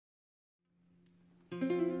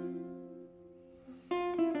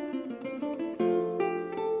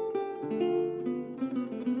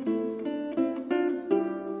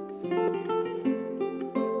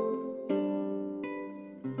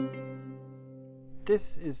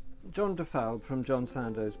This is John de Falbe from John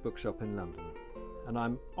Sandoe's bookshop in London, and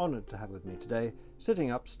I'm honoured to have with me today,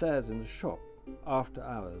 sitting upstairs in the shop, after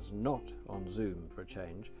hours, not on Zoom for a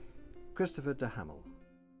change, Christopher de Hamel.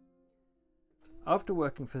 After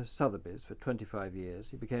working for Sotheby's for 25 years,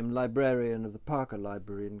 he became librarian of the Parker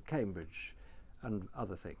Library in Cambridge, and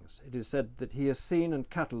other things. It is said that he has seen and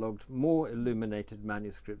catalogued more illuminated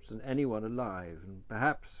manuscripts than anyone alive, and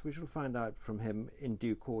perhaps we shall find out from him in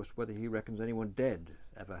due course whether he reckons anyone dead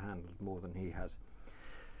ever handled more than he has.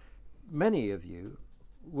 Many of you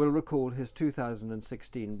will recall his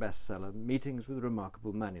 2016 bestseller, Meetings with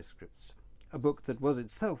Remarkable Manuscripts, a book that was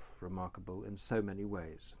itself remarkable in so many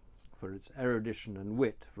ways, for its erudition and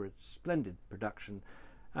wit, for its splendid production,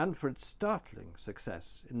 and for its startling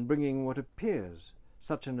success in bringing what appears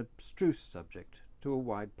such an abstruse subject to a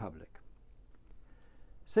wide public.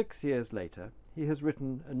 6 years later, he has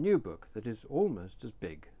written a new book that is almost as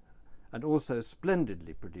big, and also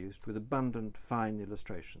splendidly produced with abundant fine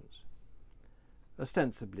illustrations.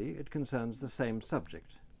 Ostensibly, it concerns the same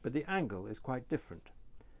subject, but the angle is quite different.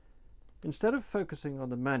 Instead of focusing on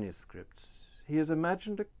the manuscripts, he has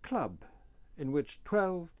imagined a club in which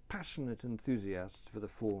 12 passionate enthusiasts for the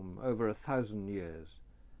form over 1,000 years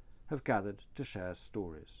have gathered to share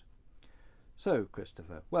stories. So,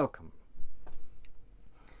 Christopher, welcome.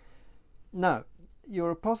 Now,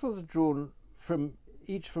 your apostles are drawn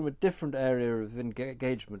each from a different area of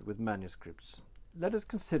engagement with manuscripts. Let us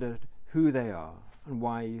consider who they are and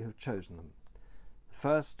why you have chosen them. The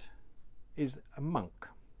first is a monk,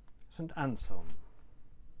 St. Anselm.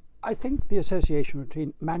 I think the association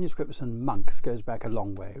between manuscripts and monks goes back a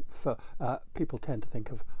long way. For people tend to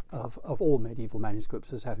think of all medieval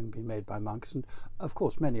manuscripts as having been made by monks, and of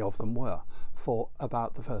course many of them were for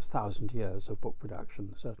about the first 1,000 years of book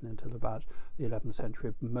production, certainly until about the 11th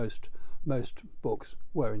century. Most books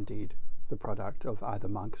were indeed the product of either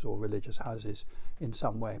monks or religious houses in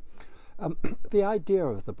some way. The idea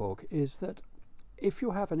of the book is that if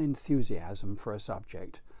you have an enthusiasm for a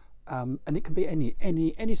subject, and it can be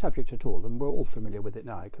any subject at all, and we're all familiar with it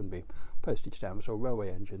now. It can be postage stamps or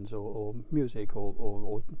railway engines or music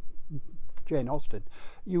or Jane Austen.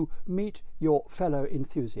 You meet your fellow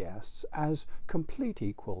enthusiasts as complete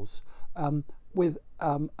equals with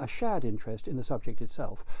a shared interest in the subject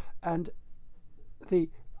itself. And the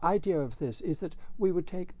idea of this is that we would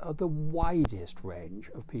take the widest range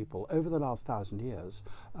of people over the last 1,000 years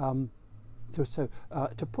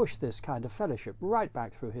to push this kind of fellowship right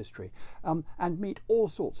back through history, and meet all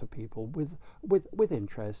sorts of people with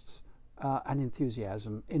interests and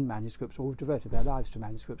enthusiasm in manuscripts, or who've devoted their lives to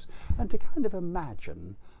manuscripts, and to kind of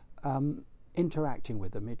imagine interacting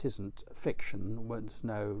with them. It isn't fiction, there's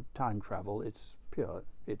no time travel, it's pure,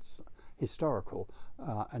 it's historical,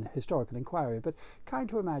 and historical inquiry, but kind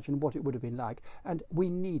of imagine what it would have been like. And we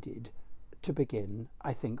needed to begin,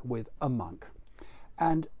 I think, with a monk.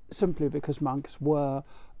 And simply because monks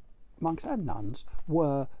and nuns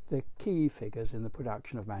were the key figures in the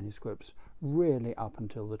production of manuscripts really up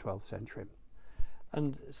until the 12th century.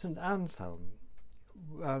 And St. Anselm,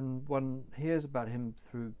 one hears about him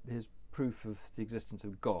through his proof of the existence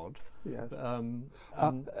of God. Yes.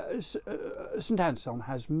 St. Anselm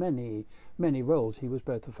has many roles. He was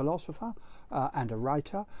both a philosopher and a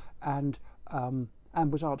writer, and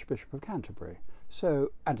was Archbishop of Canterbury,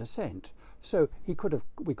 and a saint. So we could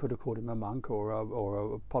have called him a monk or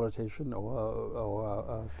a politician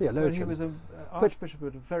or a theologian. Well, he was an archbishop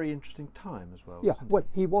at a very interesting time as well. Yeah, well,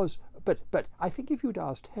 he was. But I think if you'd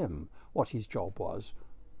asked him what his job was,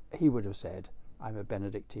 he would have said, "I'm a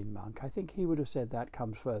Benedictine monk." I think he would have said that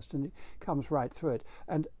comes first, and it comes right through it.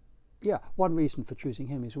 And yeah, one reason for choosing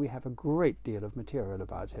him is we have a great deal of material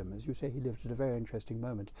about him. As you say, he lived at a very interesting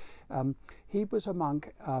moment. He was a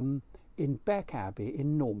monk in Bec Abbey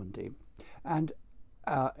in Normandy, and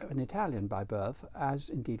an Italian by birth, as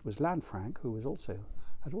indeed was Lanfranc, who had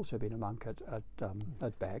also been a monk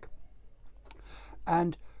at Bec.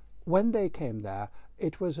 And when they came there,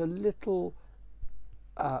 it was a little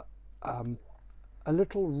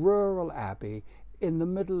rural abbey in the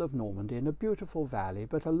middle of Normandy, in a beautiful valley,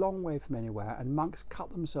 but a long way from anywhere, and monks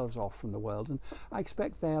cut themselves off from the world, and I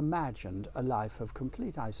expect they imagined a life of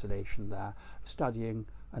complete isolation there, studying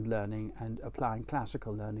and learning and applying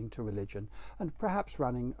classical learning to religion, and perhaps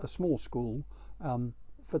running a small school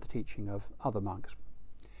for the teaching of other monks.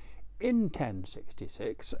 In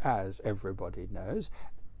 1066, as everybody knows,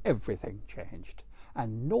 everything changed,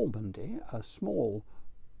 and Normandy, a small,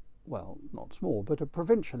 well, not small, but a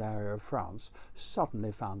provincial area of France,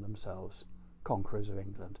 suddenly found themselves conquerors of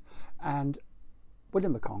England. And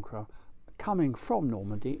William the Conqueror coming from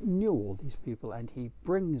Normandy, knew all these people, and he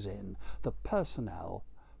brings in the personnel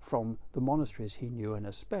from the monasteries he knew, and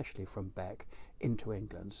especially from Bec, into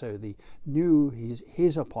England. So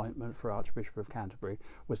his appointment for Archbishop of Canterbury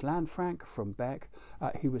was Lanfranc from Bec.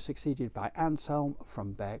 He was succeeded by Anselm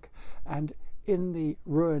from Bec, and in the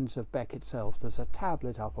ruins of Bec itself there's a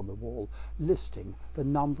tablet up on the wall listing the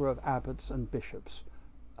number of abbots and bishops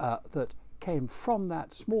that came from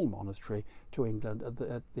that small monastery to England at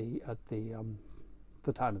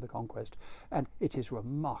the time of the conquest, and it is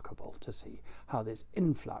remarkable to see how this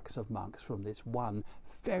influx of monks from this one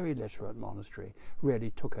very literate monastery really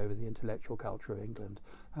took over the intellectual culture of England.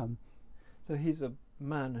 So he's a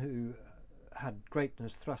man who had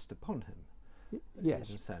greatness thrust upon him. Yes,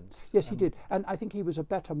 in a sense. Yes, he did, and I think he was a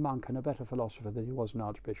better monk and a better philosopher than he was an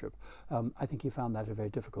archbishop. I think he found that a very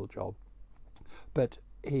difficult job, but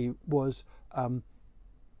he was.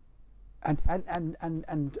 And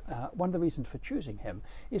one of the reasons for choosing him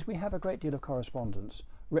is we have a great deal of correspondence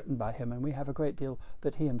written by him, and we have a great deal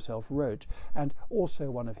that he himself wrote, and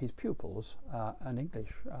also one of his pupils, an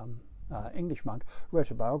English monk,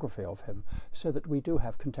 wrote a biography of him, so that we do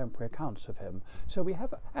have contemporary accounts of him. So we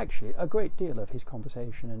have actually a great deal of his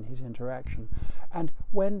conversation and his interaction. And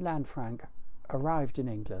when Lanfranc arrived in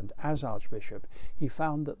England as Archbishop, he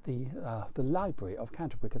found that the library of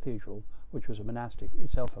Canterbury Cathedral, which was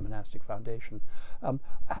itself a monastic foundation,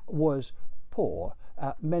 was poor.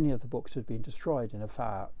 Many of the books had been destroyed in a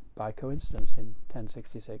fire by coincidence in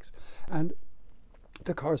 1066, and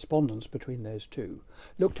the correspondence between those two,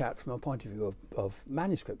 looked at from a point of view of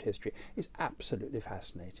manuscript history, is absolutely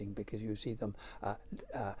fascinating, because you see them,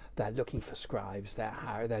 they're looking for scribes,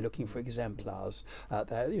 they're looking for exemplars,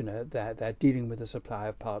 they're dealing with the supply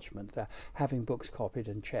of parchment, they're having books copied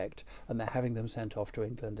and checked, and they're having them sent off to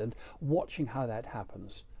England, and watching how that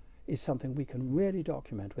happens is something we can really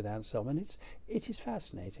document with Anselm, and it is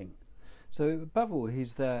fascinating. So above all,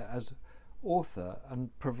 he's there as author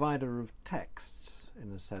and provider of texts,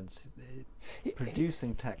 in a sense,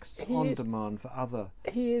 producing texts on demand for other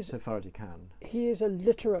so far as he can. He is a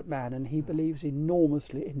literate man, and he believes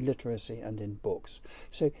enormously in literacy and in books.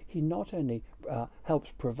 So he not only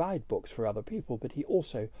helps provide books for other people, but he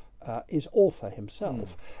also is author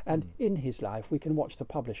himself. And in his life we can watch the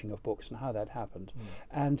publishing of books and how that happened.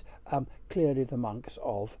 And clearly the monks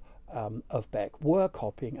of Bec were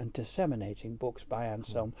copying and disseminating books by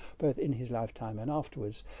Anselm, both in his lifetime and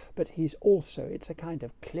afterwards. But it's a kind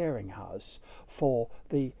of clearinghouse for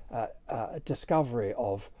the discovery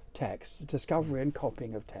of text, discovery and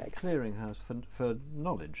copying of text. Clearinghouse for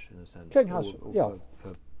knowledge, in a sense. Clearinghouse,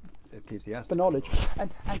 for ecclesiastical. For knowledge.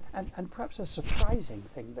 And perhaps a surprising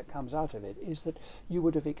thing that comes out of it is that you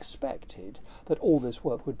would have expected that all this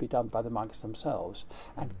work would be done by the monks themselves,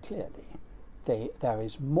 and clearly there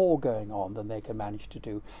is more going on than they can manage to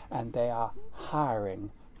do, and they are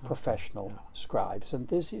hiring professional scribes. And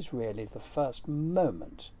this is really the first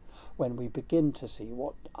moment when we begin to see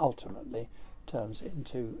what ultimately turns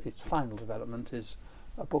into its final development is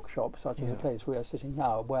a bookshop such as the place we are sitting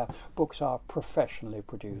now, where books are professionally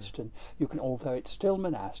produced, and you can, although it's still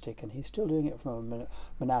monastic, and he's still doing it from a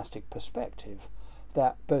monastic perspective,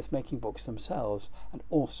 they're both making books themselves and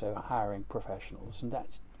also hiring professionals, and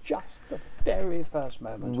that's just the very first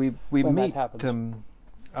moment we when meet, that happens.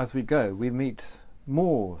 As we go, we meet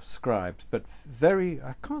more scribes, but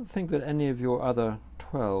I can't think that any of your other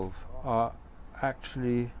 12 are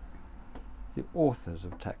actually the authors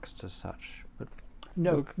of texts as such. But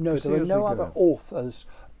no, there are no other authors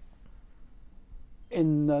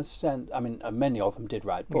in the sense. I mean, many of them did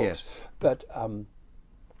write books, but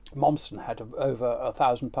Mommsen had over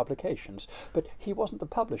 1,000 publications, but he wasn't the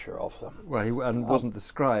publisher of them. Well, he wasn't the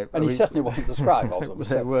scribe. And he certainly wasn't the scribe of them.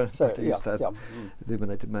 They were produced as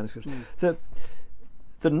illuminated manuscripts.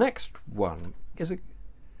 The next one is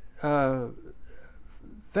a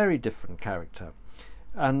very different character,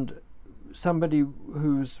 and somebody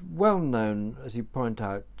who's well known, as you point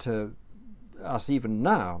out, to us even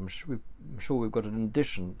now. I'm sure we've got an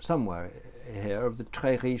edition somewhere here of the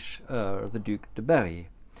Très Riche of the Duc de Berry.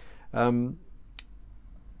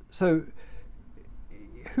 So,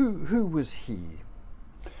 who was he?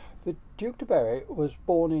 The Duke de Berry was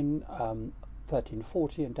born in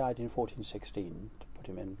 1340 and died in 1416, to put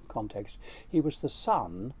him in context. He was the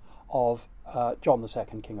son of John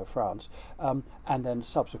II, King of France, and then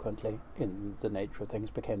subsequently, in the nature of things,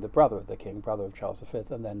 became the brother of the king, brother of Charles V,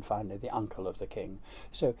 and then finally the uncle of the king.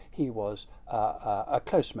 So he was a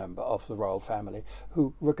close member of the royal family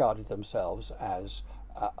who regarded themselves as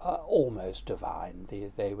almost divine.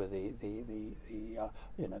 They were the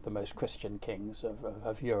most Christian kings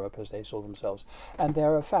of Europe as they saw themselves, and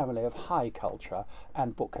they're a family of high culture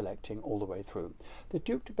and book collecting all the way through. The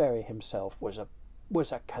Duke de Berry himself was a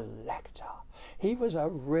collector. He was a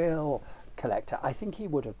real collector. I think he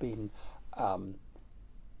would have been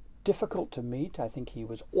difficult to meet. I think he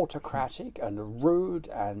was autocratic and rude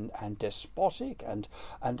and despotic and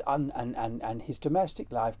his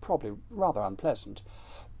domestic life probably rather unpleasant.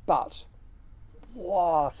 But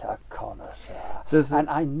what a connoisseur. And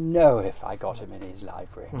I know if I got him in his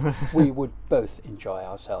library, we would both enjoy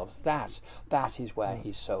ourselves. That is where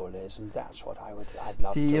his soul is, and that's what I'd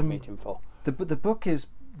love to meet him for. The book is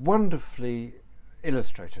wonderfully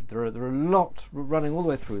illustrated. There are a lot running all the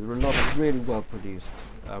way through. There are a lot of really well produced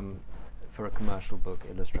for a commercial book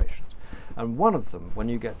illustrations, and one of them, when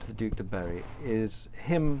you get to the Duke de Berry, is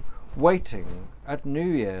him waiting at New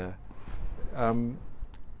Year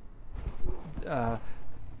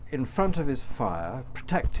in front of his fire,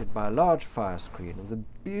 protected by a large fire screen with a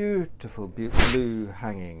beautiful blue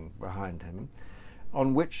hanging behind him,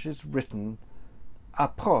 on which is written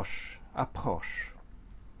 "Approche, approche."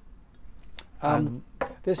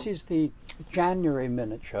 This is the January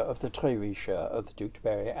miniature of the Trévicher of the Duke de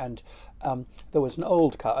Berry, and there was an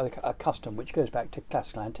old custom which goes back to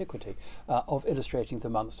classical antiquity of illustrating the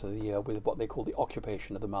months of the year with what they call the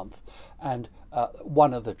occupation of the month. And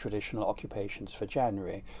one of the traditional occupations for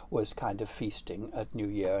January was kind of feasting at New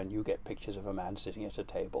Year, and you get pictures of a man sitting at a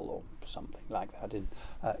table or something like that.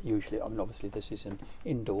 Usually, obviously this is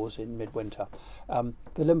indoors in midwinter.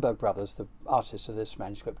 The Limburg brothers, the artists of this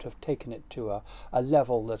manuscript, have taken it to a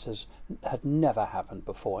level that had never happened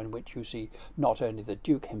before, in which you see not only the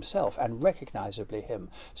Duke himself, and recognisably him,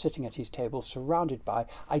 sitting at his table surrounded by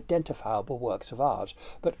identifiable works of art,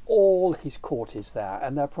 but all his court is there,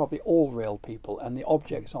 and they're probably all real people, and the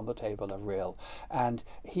objects on the table are real, and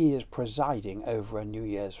he is presiding over a New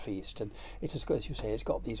Year's feast, and it has got, as you say, it's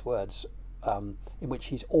got these words in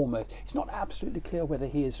which it's not absolutely clear whether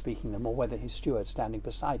he is speaking them or whether his steward standing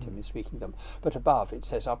beside him is speaking them, but above it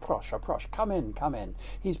says "Approche, approche, come in, come in."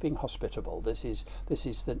 He's being hospitable. This is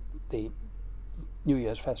the New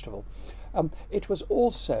Year's festival. It was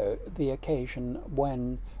also the occasion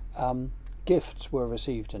when gifts were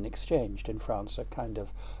received and exchanged in France, a kind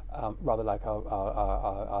of rather like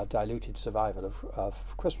our diluted survival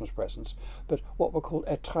of Christmas presents, but what were called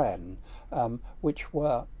étrennes, which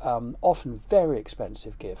were often very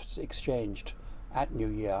expensive gifts exchanged at New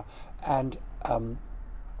Year, and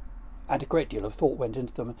a great deal of thought went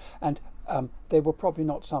into them, and they were probably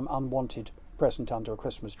not some unwanted present under a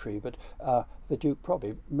Christmas tree, but the Duke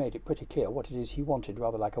probably made it pretty clear what it is he wanted,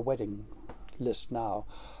 rather like a wedding list now,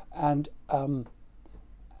 and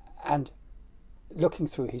looking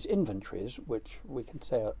through his inventories, which we can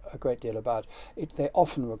say a great deal about, they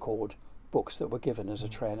often record books that were given as a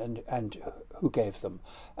étrennes and who gave them,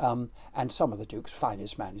 and some of the Duke's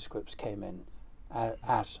finest manuscripts came in at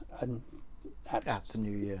the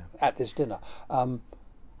New Year, at this dinner.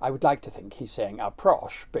 I would like to think he's saying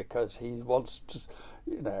 "approche" because he wants to,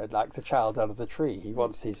 like the child under the tree. He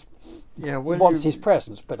wants his his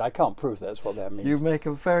presents, but I can't prove that's what that means. You make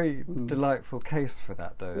a very delightful case for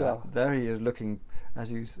that, though. Yeah. There he is looking,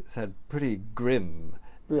 as you said, pretty grim,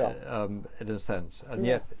 in a sense, and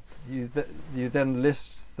yet you then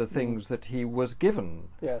list the things that he was given.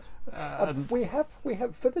 Yes, we have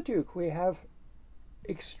for the Duke we have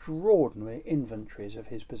extraordinary inventories of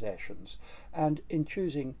his possessions, and in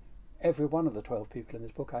choosing every one of the 12 people in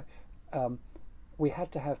this book, we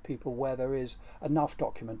had to have people where there is enough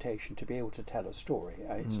documentation to be able to tell a story.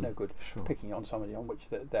 It's no good picking on somebody on which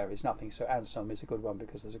there is nothing. So Anselm is a good one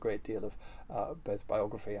because there's a great deal of both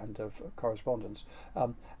biography and of correspondence.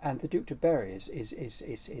 And the Duke de Berry is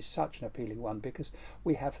such an appealing one because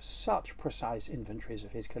we have such precise inventories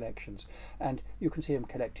of his collections, and you can see him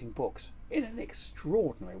collecting books in an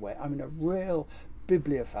extraordinary way. I mean, a real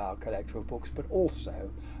bibliophile collector of books, but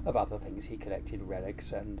also of other things. He collected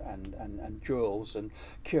relics and jewels and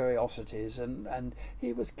curiosities, and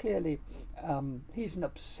he was clearly he's an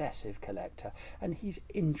obsessive collector, and he's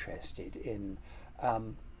interested in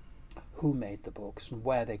who made the books and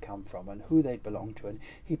where they come from and who they belong to, and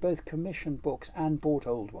he both commissioned books and bought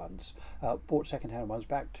old ones, bought second-hand ones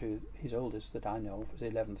back to his oldest that I know of was the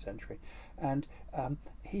 11th century, and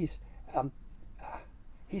he's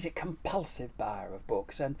a compulsive buyer of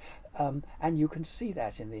books, and you can see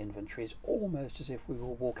that in the inventories, almost as if we were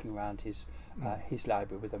walking around his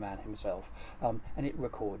library with the man himself. And it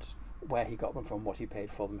records where he got them from, what he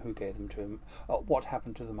paid for them, who gave them to him, what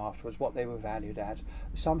happened to them afterwards, what they were valued at.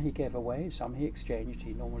 Some he gave away, some he exchanged.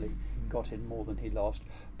 He normally got in more than he lost.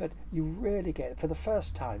 But you really get, for the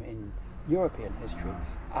first time in European history,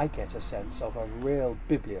 I get a sense of a real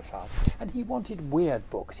bibliophile. And he wanted weird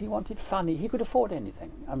books, he wanted funny, he could afford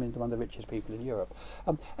anything. I mean, one of the richest people in Europe.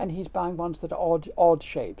 And he's buying ones that are odd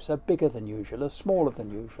shapes, are bigger than usual, are smaller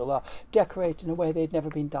than usual, are decorated in a way they'd never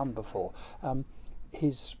been done before.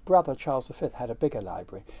 His brother Charles V had a bigger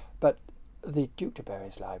library, but the Duke de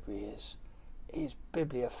Berry's library is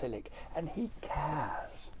bibliophilic, and he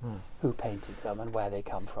cares who painted them and where they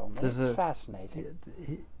come from. It's fascinating.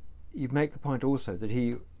 You make the point also that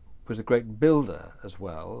he was a great builder as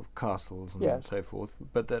well of castles and so forth,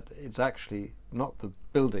 but that it's actually not the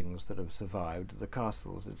buildings that have survived, the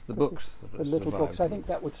castles, it's the books that have survived. The little books, I think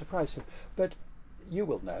that would surprise him. But you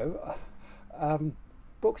will know,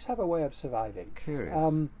 books have a way of surviving.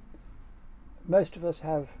 Curious. Most of us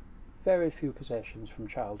have very few possessions from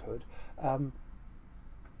childhood, and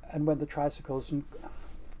when the tricycles and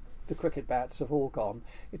the cricket bats have all gone,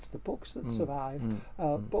 it's the books that survive.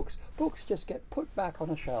 Books just get put back on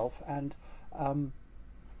a shelf, and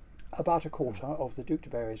about a quarter of the Duke de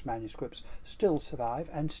Berry's manuscripts still survive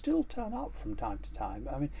and still turn up from time to time.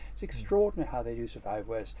 I mean, it's extraordinary how they do survive,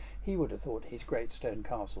 whereas he would have thought his great stone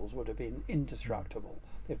castles would have been indestructible.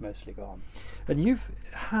 They've mostly gone. And you've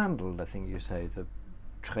handled, I think you say, the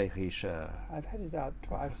Très Riche. I've had it out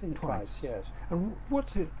I've seen it twice, yes. And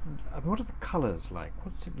what are the colours like?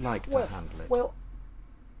 What's it like to handle it? Well,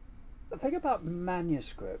 the thing about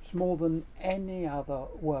manuscripts, more than any other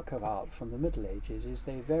work of art from the Middle Ages, is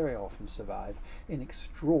they very often survive in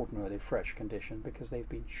extraordinarily fresh condition because they've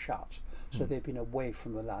been shut, so they've been away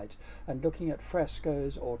from the light. And looking at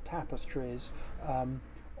frescoes or tapestries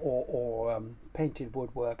or painted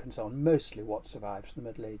woodwork and so on, mostly what survives from the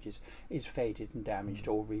Middle Ages is faded and damaged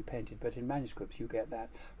or repainted. But in manuscripts you get that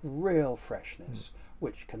real freshness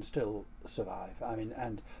which can still survive. I mean,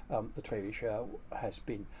 and the Très Riche has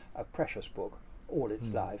been a precious book all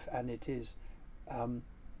its life, and it is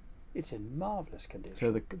it's in marvellous condition.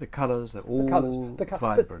 So the colours are all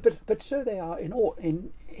vibrant. But so they are in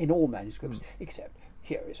all manuscripts, except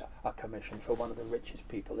here is a commission for one of the richest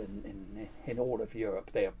people in all of Europe.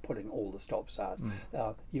 They are pulling all the stops out.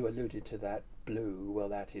 You alluded to that blue. Well,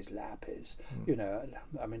 that is lapis. You know,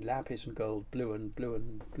 I mean, lapis and gold, blue and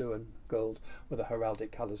gold were the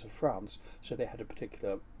heraldic colours of France. So they had a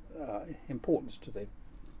particular importance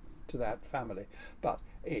to that family. But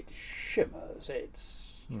it shimmers.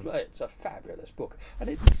 It's a fabulous book, and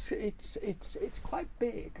it's quite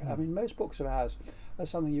big. I mean, most books of ours are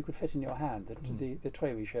something you could fit in your hand. The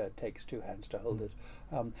Très Riche takes two hands to hold it,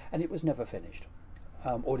 and it was never finished,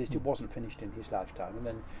 or at least it wasn't finished in his lifetime. And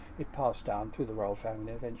then it passed down through the royal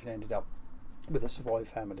family, and eventually ended up with the Savoy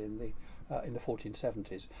family in the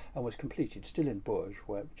 1470s, and was completed still in Bourges,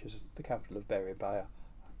 which is the capital of Berry, by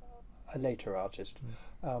a later artist,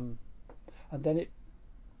 and then it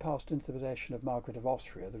passed into the possession of Margaret of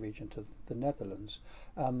Austria, the regent of the Netherlands,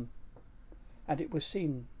 and it was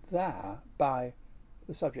seen there by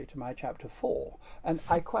the subject of my chapter 4. And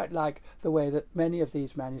I quite like the way that many of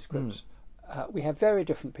these manuscripts, we have very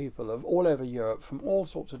different people of all over Europe from all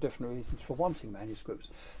sorts of different reasons for wanting manuscripts,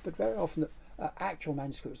 but very often the actual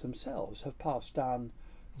manuscripts themselves have passed down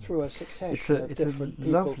through a succession of different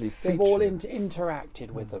people. Lovely feature. They've all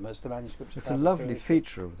interacted with them as the manuscripts. It's a lovely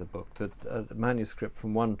feature of the book that a manuscript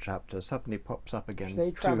from one chapter suddenly pops up again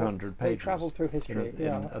 200 pages. They travel through history,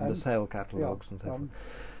 and the sale catalogues and so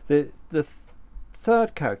forth. The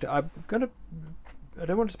third character, I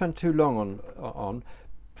don't want to spend too long on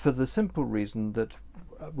for the simple reason that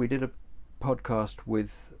we did a podcast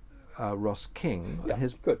with Ross King.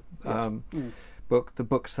 His book, The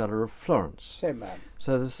Bookseller of Florence. Same man.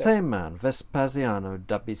 So the same man, Vespasiano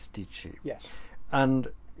da Bisticci. Yes. And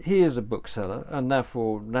he is a bookseller, and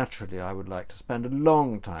therefore, naturally, I would like to spend a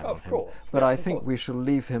long time on him. Of course. But I think we shall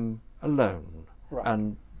leave him alone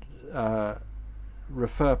and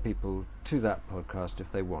refer people to that podcast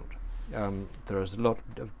if they want. There is a lot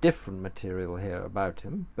of different material here about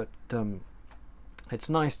him, but it's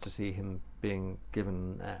nice to see him being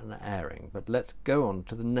given an airing. But let's go on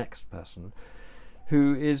to the next person,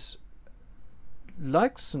 who is,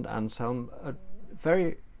 like St Anselm, a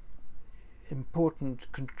very important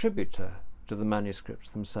contributor to the manuscripts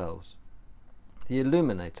themselves. The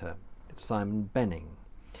illuminator, Simon Benning.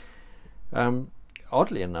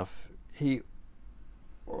 Oddly enough,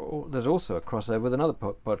 there's also a crossover with another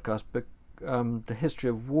podcast, The History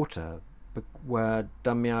of Water, where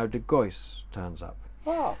Damião de Gois turns up.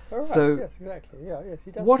 Ah, all right. So, yes, exactly. Yeah, yes,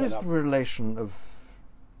 he does. What is the relation of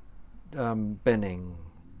Benning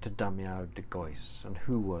to Damiao de Gois, and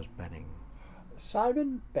who was Benning?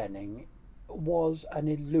 Simon Benning was an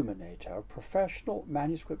illuminator, a professional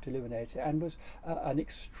manuscript illuminator, and was an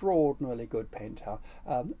extraordinarily good painter,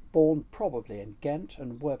 born probably in Ghent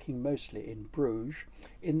and working mostly in Bruges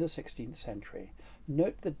in the 16th century.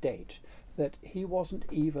 Note the date, that he wasn't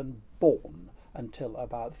even born until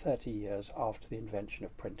about 30 years after the invention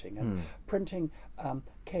of printing. And printing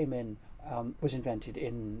was invented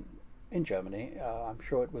in Germany. I'm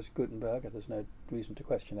sure it was Gutenberg, there's no reason to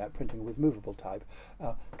question that. Printing with movable type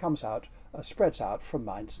spreads out from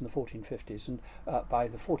Mainz in the 1450s, and by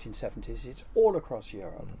the 1470s it's all across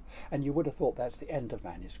Europe. And you would have thought that's the end of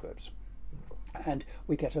manuscripts. And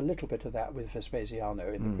we get a little bit of that with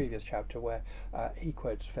Vespasiano in the previous chapter, where he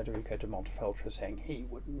quotes Federico de Montefeltro saying he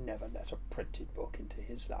would never let a printed book into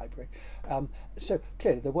his library. So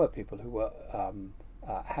clearly there were people who were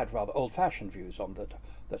had rather old-fashioned views on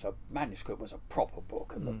that a manuscript was a proper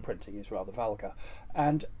book and that printing is rather vulgar,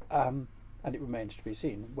 and it remains to be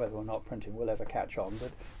seen whether or not printing will ever catch on,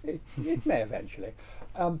 but it may eventually.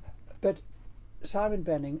 But Simon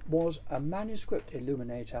Benning was a manuscript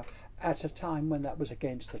illuminator at a time when that was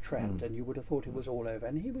against the trend, and you would have thought it was all over,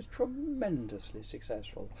 and he was tremendously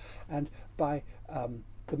successful. And by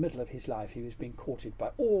the middle of his life, he was being courted by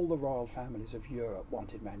all the royal families of Europe,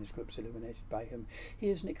 wanted manuscripts illuminated by him. He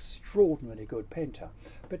is an extraordinarily good painter,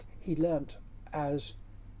 but he learnt, as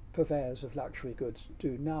purveyors of luxury goods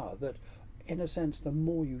do now, that in a sense the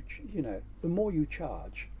more you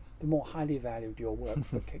charge, the more highly valued your work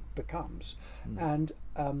becomes. And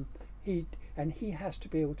he has to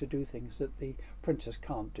be able to do things that the printers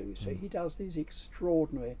can't do. So he does these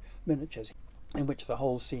extraordinary miniatures in which the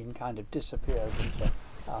whole scene kind of disappears into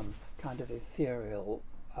kind of ethereal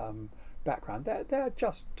background. They're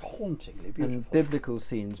just hauntingly beautiful. And biblical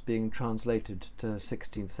scenes being translated to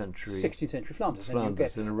 16th century Flanders. And you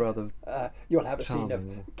get, in a rather you'll have a scene of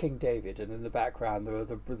King David, and in the background there are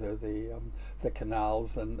the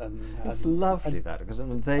canals and it's lovely, that, because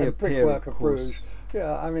they appear, brickwork of course, Bruges.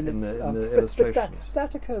 Yeah, I mean, in it's the illustrations. But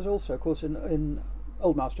that occurs also, of course, in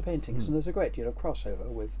old master paintings, and there's a great deal of crossover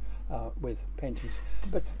with paintings.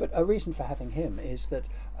 But a reason for having him is that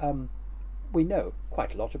we know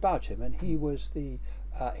quite a lot about him, and he was a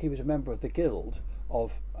member of the guild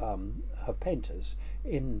of painters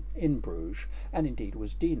in Bruges, and indeed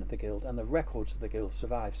was dean of the guild, and the records of the guild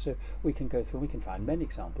survive. So we can go through and we can find many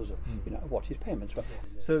examples of of what his payments were.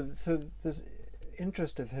 So this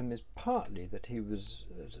interest of him is partly that he was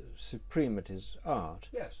supreme at his art,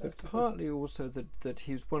 yes, but partly also that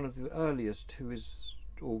he was one of the earliest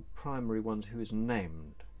or primary ones who is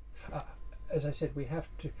named. As I said, we have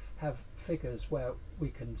to have figures where we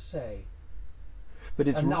can say but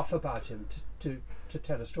it's enough about him to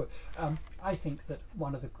tell a story. I think that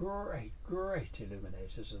one of the great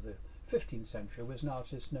illuminators of the 15th century was an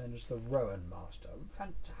artist known as the Rowan Master.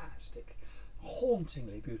 Fantastic,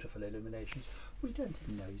 hauntingly beautiful illuminations. We don't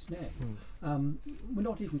even know his name. We're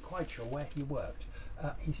not even quite sure where he worked.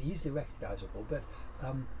 He's easily recognisable, but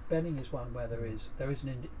Benning is one where there is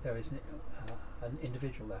an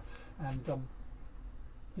individual there, and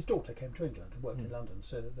his daughter came to England and worked in London,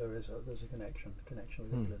 so there's a connection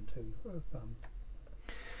with England too.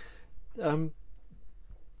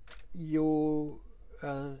 Your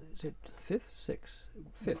is it fifth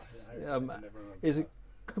is a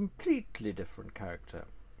completely different character.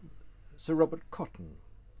 Sir Robert Cotton,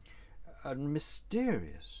 a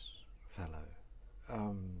mysterious fellow.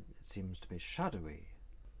 It seems to be shadowy.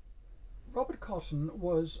 Robert Cotton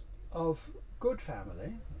was of good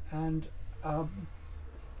family, and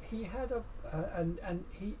he had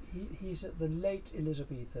he's at the late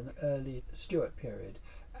Elizabethan, early Stuart period,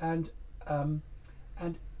 and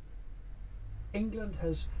England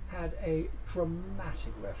has had a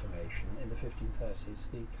dramatic reformation in the 1530s.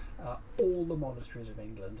 All the monasteries of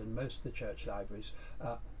England and most of the church libraries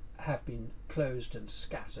have been closed and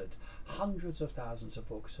scattered. Hundreds of thousands of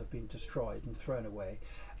books have been destroyed and thrown away.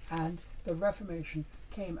 And the Reformation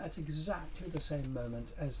came at exactly the same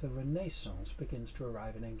moment as the Renaissance begins to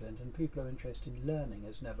arrive in England, and people are interested in learning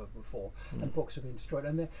as never before, and books have been destroyed.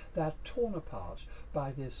 And they're torn apart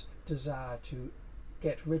by this desire to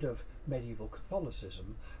get rid of medieval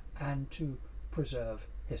Catholicism and to preserve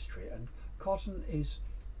history. And Cotton is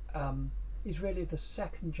really the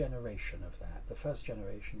second generation of that. The first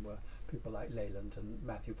generation were people like Leyland and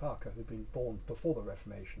Matthew Parker, who'd been born before the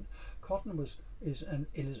Reformation. Cotton is an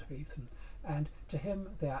Elizabethan, and to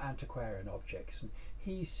him they are antiquarian objects, and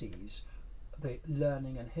he sees the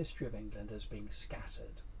learning and history of England as being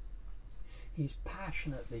scattered. he's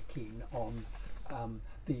passionately keen on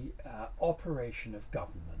the operation of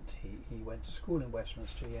government. He went to school in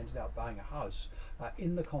Westminster. He ended up buying a house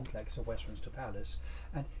in the complex of Westminster Palace,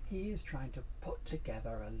 and he is trying to put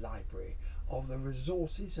together a library of the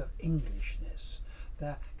resources of Englishness.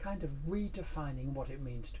 They're kind of redefining what it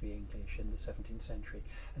means to be English in the 17th century,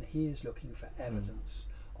 and he is looking for evidence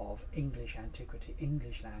of English antiquity,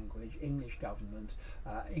 English language, English government,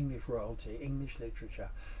 English royalty, English literature,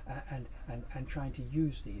 and trying to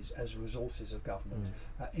use these as resources of government.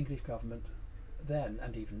 English government then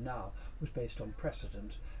and even now was based on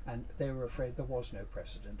precedent, and they were afraid there was no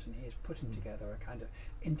precedent, and he is putting together a kind of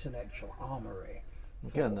intellectual armoury.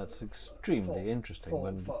 Again, that's extremely interesting.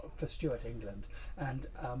 For Stuart England, and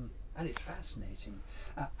it's fascinating.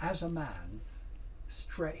 As a man,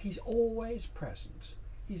 he's always present.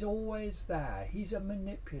 He's always there. He's a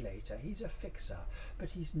manipulator. He's a fixer, but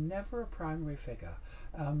he's never a primary figure.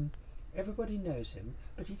 Everybody knows him,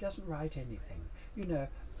 but he doesn't write anything. You know.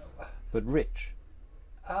 But rich.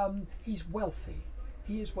 He's wealthy.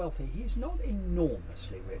 He is wealthy. He's not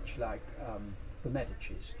enormously rich like the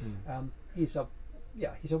Medicis. He's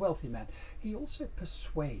a wealthy man. He also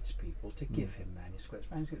persuades people to give him manuscripts.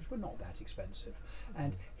 Manuscripts were not that expensive,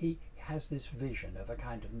 and he has this vision of a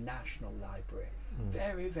kind of national library.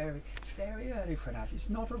 Very, very, very early for an art. It's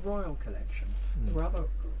not a royal collection. There were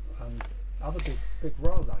other big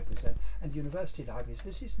royal libraries then, and university libraries.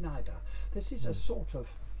 This is neither. This is a sort of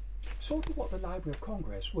what the Library of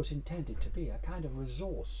Congress was intended to be, a kind of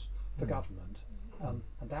resource for government, and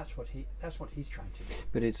that's what he's trying to do.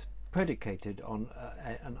 But it's predicated on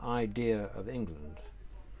an idea of England.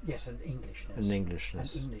 Yes, and Englishness. And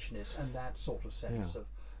Englishness. And that sort of sense of.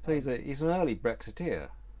 So he's an early Brexiteer.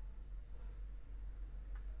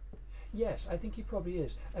 Yes, I think he probably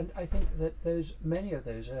is, and I think that many of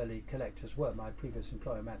those early collectors were my previous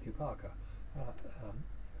employer, Matthew Parker,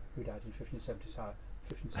 who died in 1575,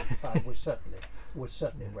 was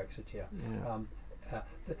certainly a Brexiteer.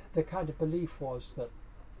 The kind of belief was that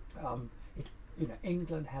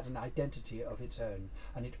England had an identity of its own,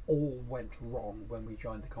 and it all went wrong when we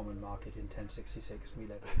joined the common market in 1066. We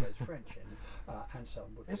let all those French in.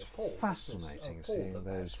 Anselm would be appalled. It's fascinating seeing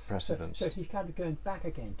those precedents. So he's kind of going back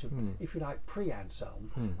again to, if you like,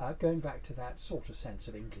 pre-Anselm, going back to that sort of sense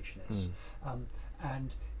of Englishness.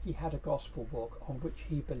 And he had a gospel book on which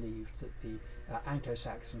he believed that the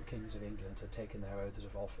Anglo-Saxon kings of England had taken their oaths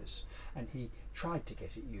of office, and he tried to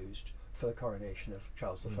get it used for the coronation of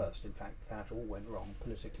Charles I. In fact, that all went wrong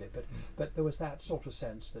politically, but there was that sort of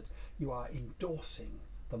sense that you are endorsing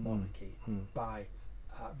the monarchy by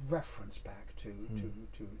reference back to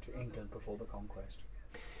England before the conquest.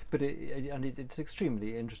 But it's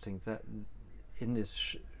extremely interesting that in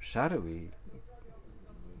this shadowy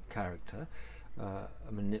character,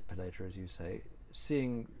 a manipulator, as you say,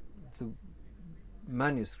 seeing the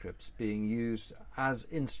manuscripts being used as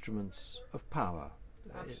instruments of power.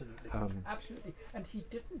 Absolutely. And he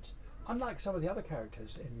didn't, unlike some of the other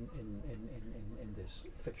characters in this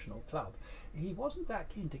fictional club, he wasn't that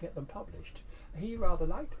keen to get them published. He rather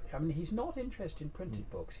liked, he's not interested in printed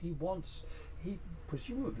books. He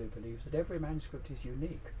presumably believes that every manuscript is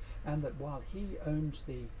unique, and that while he owns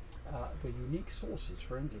the unique sources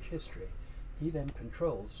for English history, he then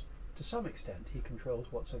controls, to some extent,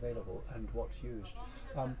 what's available and what's used.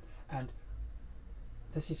 And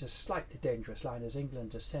this is a slightly dangerous line as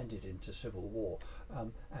England descended into civil war,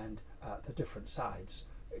 and the different sides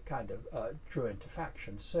kind of drew into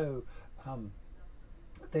factions. So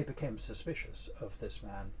they became suspicious of this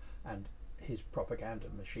man and his propaganda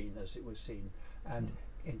machine, as it was seen. And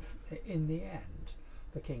in the end,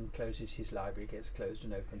 the king closes his library, gets closed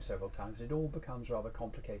and opened several times. It all becomes rather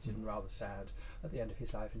complicated and rather sad at the end of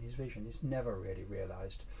his life, and his vision is never really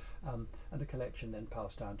realised. And the collection then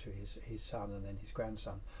passed down to his son and then his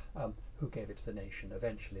grandson, who gave it to the nation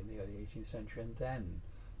eventually in the early 18th century, and then,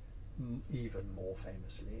 even more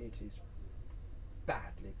famously, it is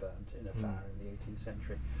badly burnt in a fire in the 18th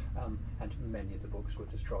century, and many of the books were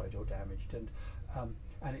destroyed or damaged.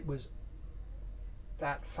 And it was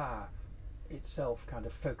that fire itself kind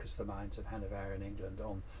of focused the minds of Hanoverian England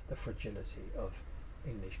on the fragility of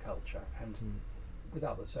English culture, and with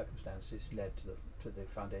other circumstances led to the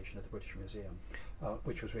foundation of the British Museum,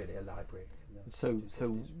 which was really a library. So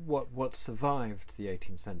what survived the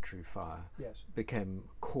 18th century fire became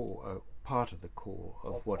part of the core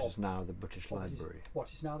of what is now the British Library.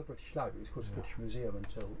 What is now the British Library, of course, the British Museum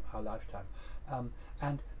until our lifetime,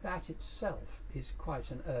 and that itself is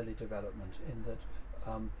quite an early development in that.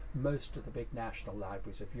 most of the big national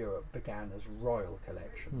libraries of Europe began as royal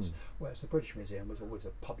collections, whereas the British Museum was always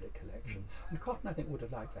a public collection. And Cotton, I think, would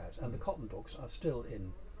have liked that. And the Cotton books are still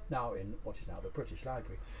now in what is now the British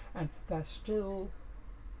Library, and they're still,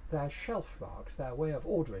 their shelf marks, their way of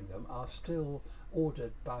ordering them, are still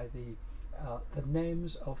ordered by the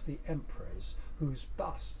names of the emperors whose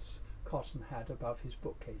busts Cotton had above his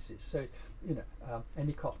bookcases. So,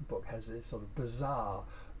 any Cotton book has this sort of bizarre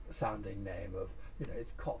sounding name of,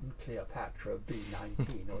 it's Cotton Cleopatra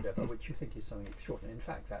B19 or whatever, which you think is something extraordinary. In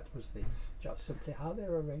fact, that was just simply how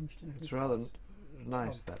they're arranged in his It's rather house.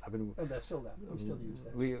 nice that. I mean, and they're still there. We still use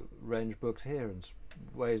them. we arrange books here in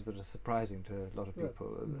ways that are surprising to a lot of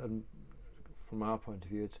people, and from our point of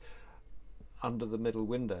view, it's under the middle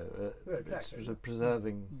window. Exactly. It's sort of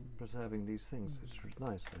preserving these things. It's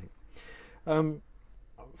nice, I think.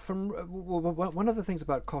 One of the things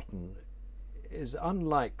about Cotton is,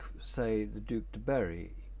 unlike, say, the Duc de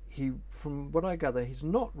Berry, he, from what I gather, he's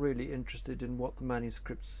not really interested in what the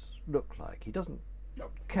manuscripts look like. He doesn't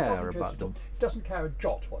care about them. He doesn't care a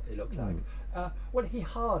jot what they look like. Well, he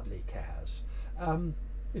hardly cares.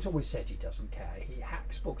 It's always said he doesn't care. He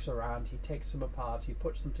hacks books around, he takes them apart, he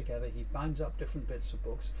puts them together, he binds up different bits of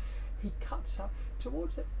books. He cuts up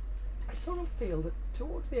towards it. I sort of feel that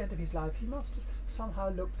towards the end of his life he must have somehow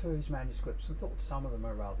looked through his manuscripts and thought some of them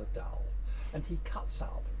are rather dull. And he cuts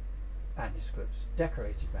up manuscripts,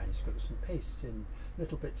 decorated manuscripts, and pastes in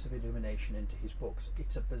little bits of illumination into his books.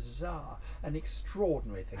 It's a bizarre and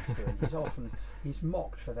extraordinary thing to do, and he's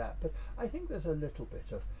mocked for that. But I think there's a little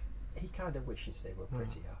bit of, he kind of wishes they were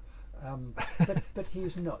prettier. But he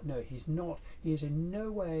is not. No, he's not. He is in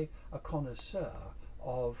no way a connoisseur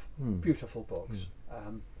of beautiful books.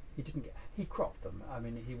 He cropped them. I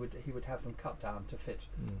mean, he would have them cut down to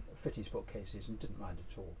fit his bookcases, and didn't mind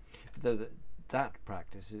at all. There's that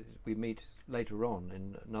practice we meet later on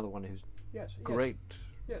in another one who's great.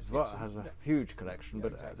 Has a huge collection,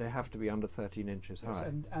 but exactly. They have to be under 13 inches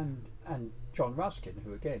high. And John Ruskin,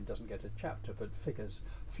 who again doesn't get a chapter but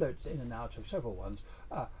floats in and out of several ones,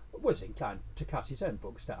 was inclined to cut his own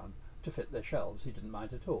books down to fit their shelves. He didn't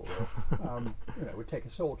mind at all. Or, would take a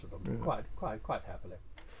saw to them quite happily.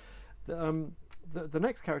 The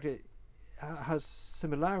next character has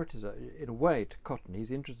similarities in a way to Cotton.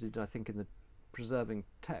 He's interested, I think, in the preserving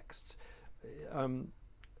texts.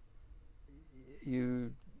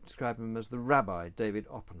 You describe him as the Rabbi David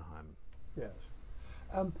Oppenheim. Yes.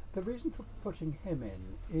 The reason for putting him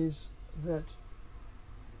in is that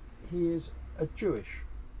he is a Jewish.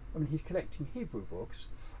 I mean, he's collecting Hebrew books,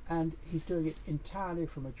 and he's doing it entirely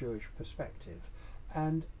from a Jewish perspective.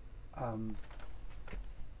 And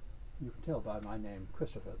you can tell by my name,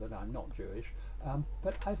 Christopher, that I'm not Jewish.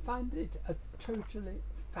 But I find it a totally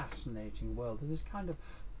fascinating world. There's this kind of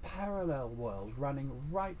parallel world running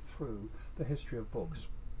right through the history of books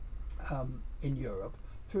in Europe,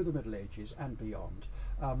 through the Middle Ages and beyond.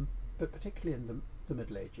 But particularly in the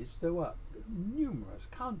Middle Ages, there were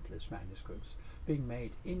countless manuscripts being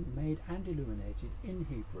made and illuminated in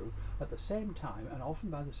Hebrew at the same time, and often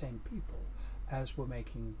by the same people as were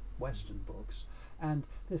making Western books. And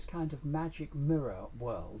this kind of magic mirror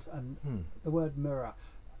world, and the word mirror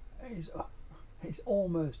is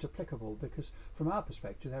almost applicable, because from our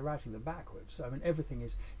perspective they're writing them backwards. I mean, everything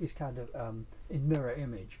is kind of in mirror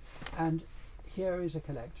image. And here is a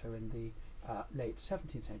collector in the late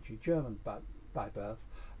 17th century, German by birth,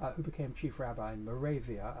 who became chief rabbi in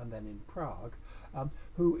Moravia and then in Prague,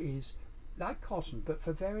 who is like Cotton, but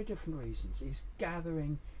for very different reasons, is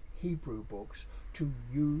gathering Hebrew books to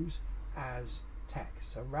use as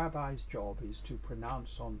text. A rabbi's job is to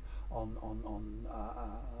pronounce on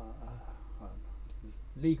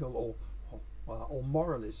legal or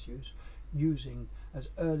moral issues using as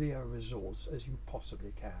early a resource as you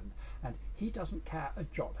possibly can. And he doesn't care a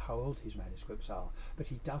jot how old his manuscripts are, but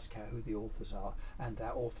he does care who the authors are and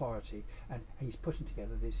their authority. And he's putting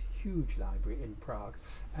together this huge library in Prague.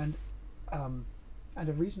 And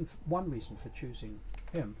one reason for choosing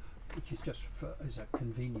him, which is just as a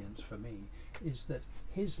convenience for me, is that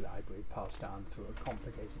his library passed down through a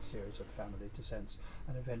complicated series of family descents,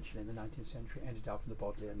 and eventually in the 19th century ended up in the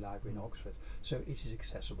Bodleian Library in Oxford. So it is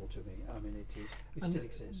accessible to me. I mean, it still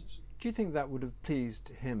exists. Do you think that would have pleased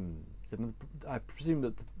him? I presume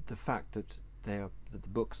that the fact that the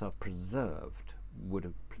books are preserved would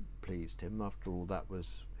have pleased him. After all, that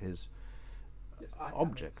was his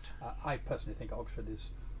object. I personally think Oxford is,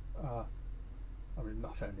 not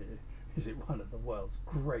only is it one of the world's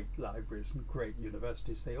great libraries and great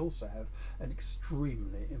universities, they also have an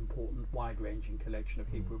extremely important, wide-ranging collection of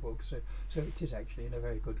Hebrew books. So it is actually in a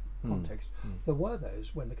very good context. There were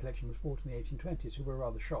those, when the collection was bought in the 1820s, who were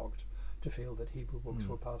rather shocked to feel that Hebrew books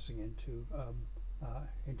were passing into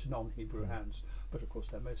non-Hebrew hands. But of course,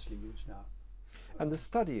 they're mostly used now. And the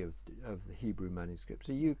study of the Hebrew manuscripts,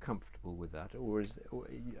 are you comfortable with that, or is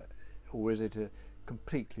it a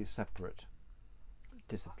completely separate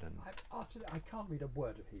discipline? I can't read a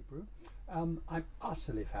word of Hebrew. I'm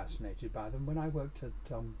utterly fascinated by them. When I worked at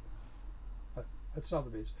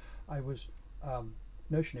Sotheby's, I was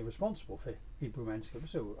notionally responsible for Hebrew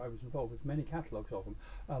manuscripts, so I was involved with many catalogues of them.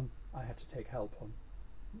 I had to take help on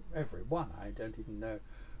every one. I don't even know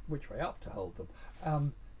which way up to hold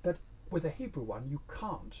them. But with a Hebrew one,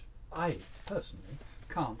 I personally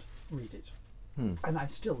can't read it. And I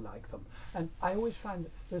still like them. And I always find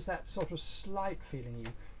that there's that sort of slight feeling.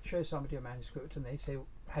 You show somebody a manuscript and they say,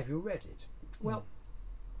 have you read it? Well,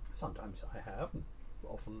 sometimes I have, and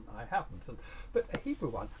often I haven't. But a Hebrew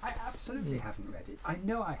one, I absolutely haven't read it. I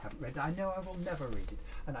know I haven't read it. I know I will never read it.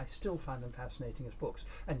 And I still find them fascinating as books.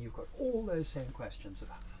 And you've got all those same questions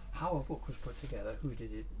about how a book was put together, who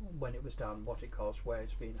did it, when it was done, what it cost, where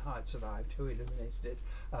it's been, how it survived, who illuminated it,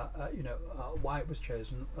 why it was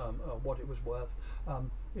chosen, what it was worth,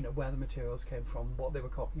 where the materials came from, what they were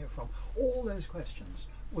copying it from. All those questions,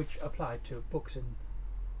 which applied to books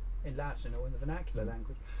in Latin or in the vernacular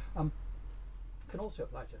language, can also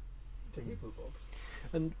apply to Hebrew books.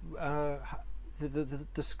 And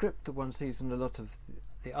the script that one sees in a lot of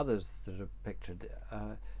the others that are pictured,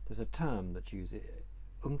 there's a term that's used.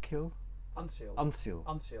 Uncial?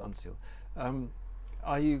 Uncial.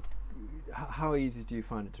 How easy do you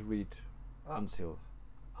find it to read uncial?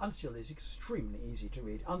 Uncial is extremely easy to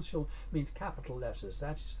read. Uncial means capital letters.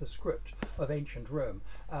 That is the script of ancient Rome.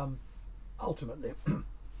 Ultimately,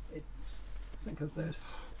 think of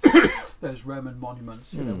those Roman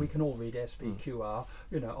monuments. We can all read SPQR.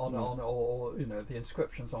 Or the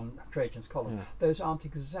inscriptions on Trajan's column. Yeah. Those aren't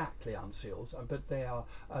exactly uncials, but they are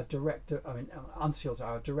a direct. Uncials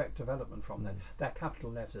are a direct development from them. They're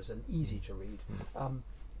capital letters and easy to read.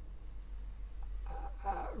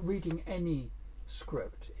 Reading any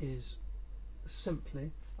script is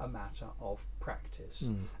simply a matter of practice,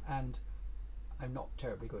 and I'm not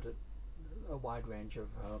terribly good at a wide range of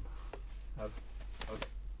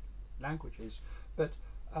languages, but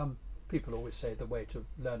people always say the way to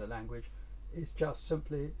learn a language is just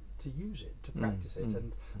simply to use it, to practice it.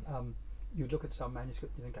 And you look at some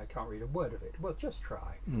manuscript and you think, I can't read a word of it. Well, just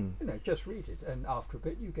try. Just read it, and after a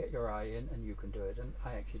bit you get your eye in and you can do it. And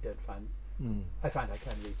I actually don't find I find I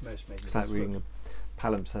can read most manuscripts. It's like reading a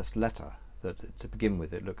palimpsest letter that to begin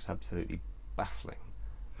with it looks absolutely baffling.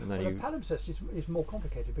 And then a palimpsest is more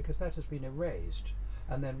complicated because that has been erased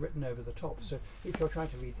and then written over the top. So if you're trying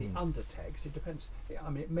to read the undertext, it depends.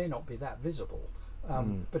 It may not be that visible,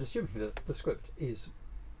 but assuming that the script is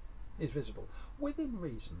visible within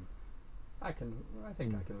reason, I think I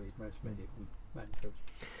can read most medieval manuscripts.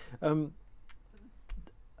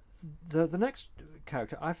 The next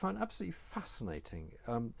character I find absolutely fascinating.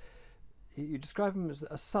 You describe him as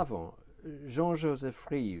a savant, Jean-Joseph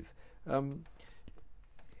Rive.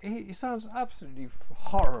 He sounds absolutely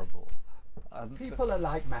horrible. People are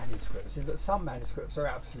like manuscripts, in that some manuscripts are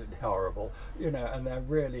absolutely horrible, and they're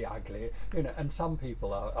really ugly, and some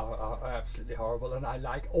people are absolutely horrible, and I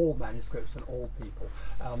like all manuscripts and all people.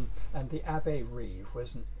 And the Abbé Rive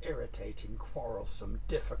was an irritating, quarrelsome,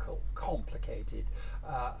 difficult, complicated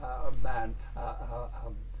man,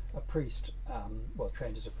 a priest,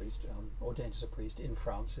 trained as a priest, ordained as a priest in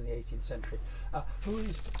France in the 18th century, who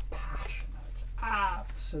is passionate,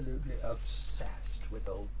 absolutely obsessed with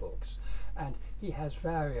old books. And he has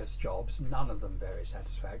various jobs, none of them very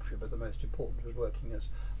satisfactory, but the most important was working as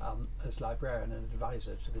librarian and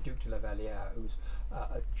advisor to the Duc de la Vallière, who's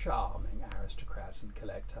a charming aristocrat and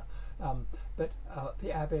collector. But the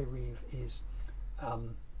Abbé Rive is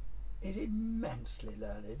immensely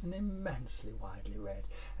learned and immensely widely read,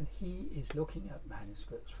 and he is looking at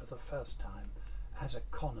manuscripts for the first time as a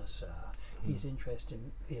connoisseur. He's interested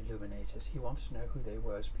in the illuminators. He wants to know who they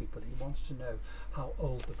were as people. He wants to know how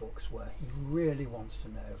old the books were. He really wants to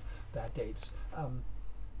know their dates.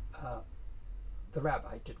 The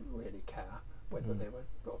rabbi didn't really care whether they were,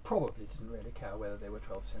 or probably didn't really care whether they were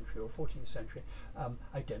 12th century or 14th century.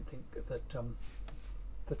 I don't think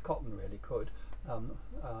that Cotton really could,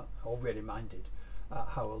 or really minded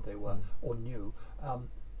how old they were or knew.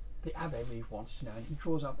 The Abbé Rive wants to know, and he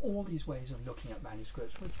draws up all these ways of looking at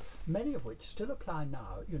manuscripts, many of which still apply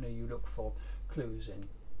now. You look for clues in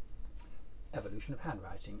evolution of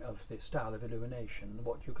handwriting, of the style of illumination,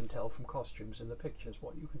 what you can tell from costumes in the pictures,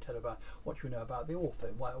 what you can tell about what you know about the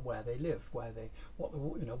author, where they lived, what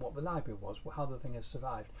the library was, how the thing has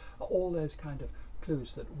survived. All those kind of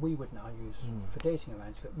clues that we would now use for dating a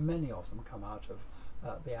manuscript. Many of them come out of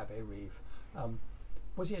the Abbé Rive.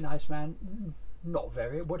 Was he a nice man? Not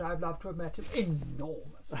very. Would I have loved to have met him?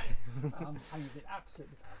 Enormously. And he did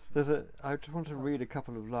absolutely fascinating. I just want to read a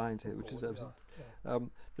couple of lines here, which is absolutely.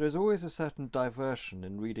 There is always a certain diversion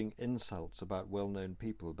in reading insults about well-known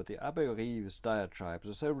people, but the Abbé Rive's diatribes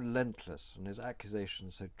are so relentless and his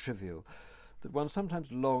accusations so trivial that one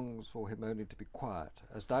sometimes longs for him only to be quiet,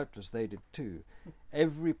 as doubtless they did too.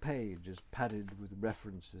 Every page is padded with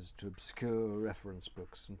references to obscure reference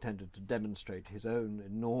books intended to demonstrate his own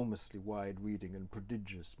enormously wide reading and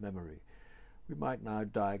prodigious memory. We might now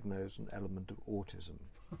diagnose an element of autism.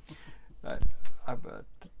 I'm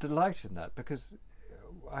delighted in that, because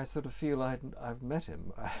I sort of feel I've met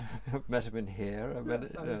him. I've met him in here.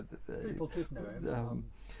 People did know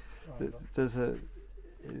him.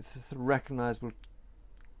 It's a sort of recognisable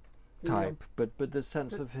type, but the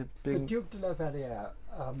sense of him being... The Duke de la Vallière,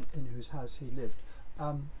 in whose house he lived,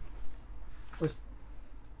 was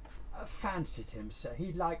fancied himself.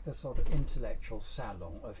 He liked the sort of intellectual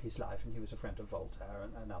salon of his life, and he was a friend of Voltaire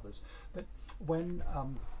and others. But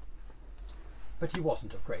but he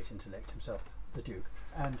wasn't of great intellect himself, the Duke.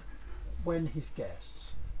 And when his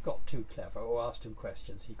guests got too clever or asked him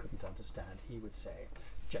questions he couldn't understand, he would say,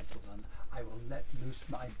 "Gentlemen, I will let loose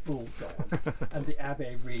my bulldog," and the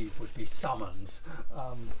Abbé Rive would be summoned.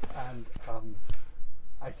 I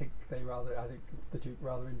think the Duke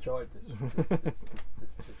rather enjoyed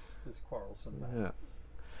this quarrelsome man.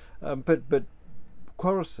 Yeah, but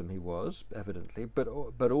quarrelsome he was, evidently, but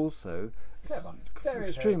also clever,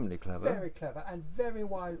 extremely clever, very clever, and very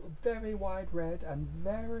wide read, and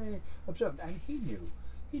very observant, and he knew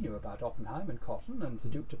about Oppenheim and Cotton and the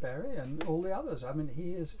Duc de Berry and all the others. I mean,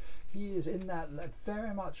 he is in that,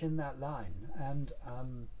 very much in that line, and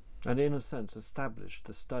in a sense established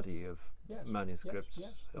the study of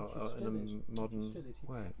manuscripts in a modern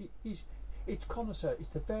way. It's connoisseur. It's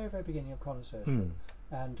the very, very beginning of connoisseurship,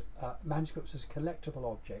 and manuscripts as collectible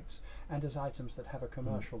objects and as items that have a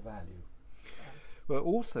commercial value. Well,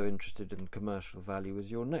 also interested in commercial value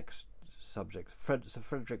is your next subject, Sir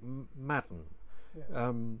Frederick Madden.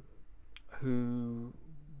 Yeah. Who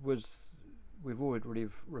was, we've already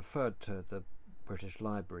referred to the British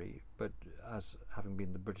Library, but as having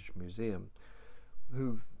been the British Museum,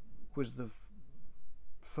 who was the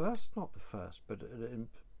first, not the first, but an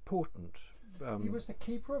important... he was the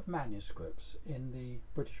keeper of manuscripts in the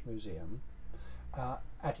British Museum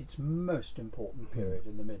at its most important period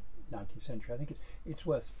in the mid-19th century. I think it's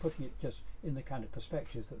worth putting it just in the kind of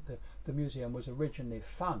perspective that the museum was originally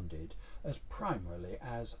founded as primarily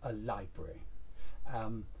as a library.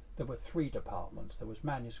 There were three departments. There was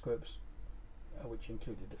manuscripts, which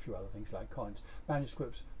included a few other things like coins,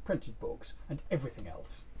 manuscripts, printed books, and everything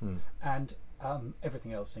else. And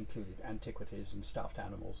everything else included antiquities and stuffed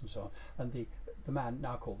animals and so on. And the man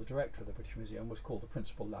now called the director of the British Museum was called the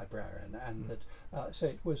principal librarian, and so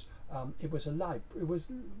it was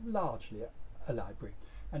largely a library.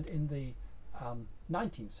 And in the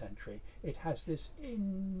 19th century, it has this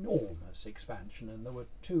enormous expansion, and there were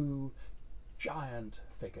two giant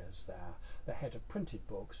figures there. The head of printed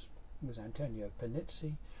books was Antonio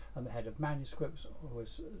Panizzi, and the head of manuscripts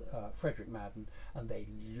was Frederick Madden, and they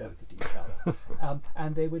loathed each other.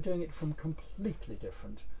 And they were doing it from completely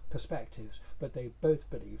different perspectives, but they both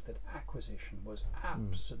believed that acquisition was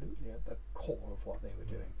absolutely at the core of what they were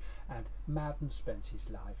doing. And Madden spent his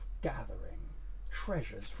life gathering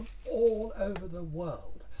treasures from all over the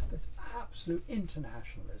world. There's absolute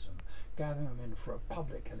internationalism, gathering them in for a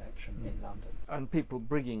public collection in London. And people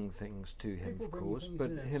bringing things to him, people of course,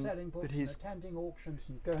 but him selling books, but he's and attending auctions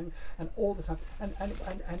and going, and all the time, and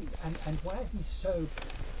where he's so,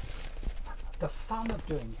 the fun of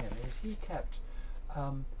doing him is he kept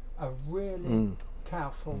a really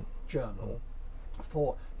careful journal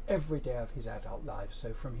for every day of his adult life,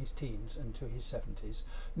 so from his teens into his 70s,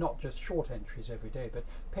 not just short entries every day, but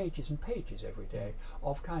pages and pages every day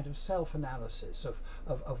of kind of self-analysis of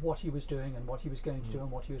what he was doing and what he was going to do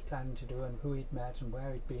and what he was planning to do and who he'd met and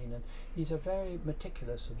where he'd been. And he's a very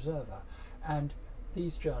meticulous observer. And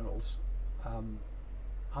these journals,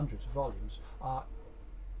 hundreds of volumes, are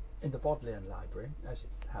in the Bodleian Library, as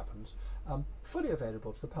it happens, fully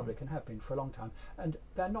available to the public and have been for a long time. And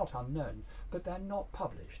they're not unknown, but they're not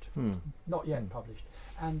published, not yet published.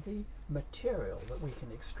 And the material that we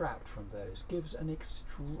can extract from those gives an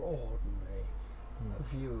extraordinary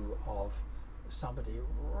view of somebody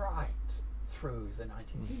right through the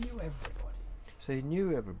 19th. He knew everybody. So he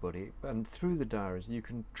knew everybody, and through the diaries you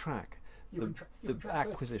can track the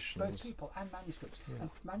acquisitions. Both people and manuscripts. Yeah. And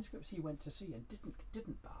manuscripts he went to see and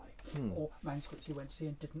didn't buy, or manuscripts he went to see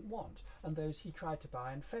and didn't want, and those he tried to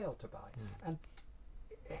buy and failed to buy. And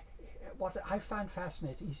what I find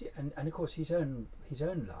fascinating, and of course his own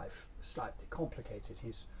life slightly complicated.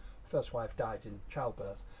 His first wife died in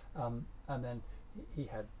childbirth, and then he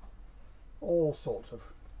had all sorts of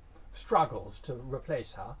struggles to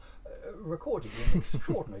replace her, recorded in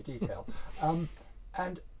extraordinary detail,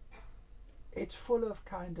 and it's full of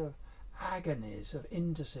kind of agonies of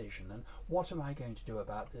indecision and what am I going to do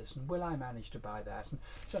about this and will I manage to buy that, and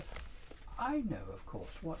so I know of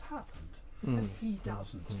course what happened. And he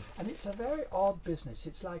doesn't. And it's a very odd business.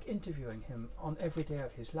 It's like interviewing him on every day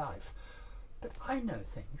of his life. But I know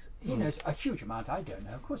things. He knows a huge amount I don't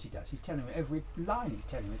know. Of course he does. He's telling me every line. He's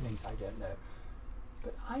telling me things I don't know.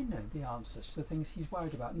 But I know the answers to the things he's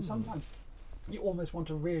worried about. And sometimes you almost want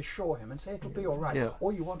to reassure him and say it'll be all right. Yeah.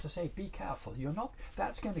 Or you want to say, be careful. You're not.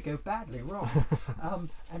 That's going to go badly wrong.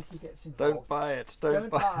 And he gets involved. Don't buy it.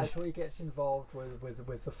 Don't buy it. Or he gets involved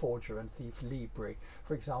with the forger and thief Libri,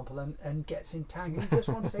 for example, and gets entangled. He just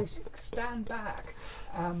wants to say, stand back.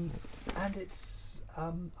 And it's.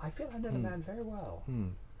 I feel I know the man very well.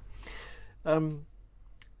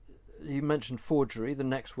 You mentioned forgery. The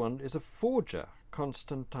next one is a forger,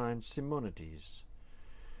 Constantine Simonides.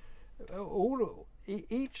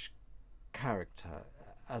 Each character,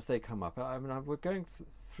 as they come up, I mean, we're going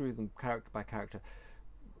through them character by character,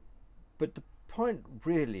 but the point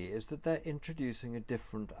really is that they're introducing a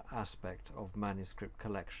different aspect of manuscript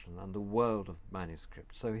collection and the world of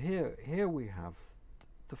manuscript. So here we have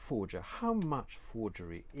the forger. How much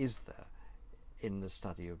forgery is there in the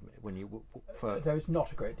study of when you? There is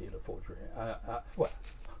not a great deal of forgery. Well,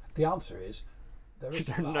 the answer is. There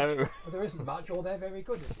isn't much. Know. There isn't much, or they're very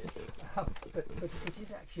good at it. But it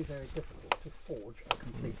is actually very difficult to forge a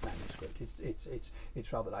complete manuscript.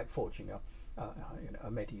 It's rather like forging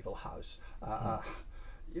a medieval house.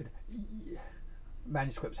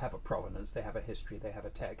 Manuscripts have a provenance, they have a history, they have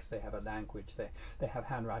a text, they have a language, they have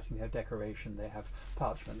handwriting, they have decoration, they have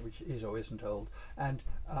parchment, which is or isn't old, and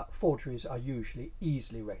forgeries are usually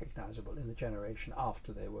easily recognisable in the generation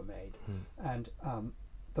after they were made, and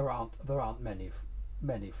there aren't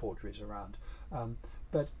many forgeries around,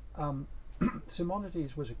 but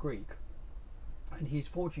Simonides was a Greek, and he's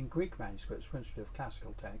forging Greek manuscripts, principally of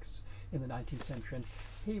classical texts, in the 19th century. And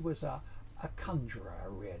he was a conjurer,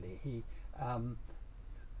 really. He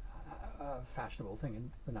a fashionable thing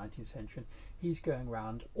in the 19th century. He's going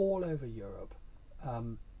around all over Europe.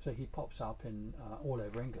 So he pops up in all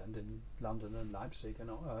over England, in London and Leipzig, and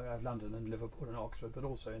London and Liverpool and Oxford, but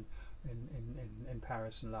also in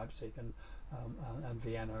Paris and Leipzig and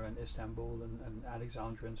Vienna and Istanbul and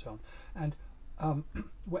Alexandria and so on. And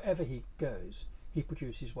wherever he goes, he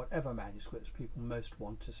produces whatever manuscripts people most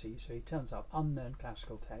want to see. So he turns up unknown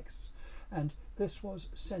classical texts, and this was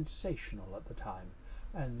sensational at the time.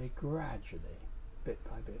 And they gradually, bit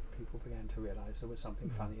by bit, people began to realise there was something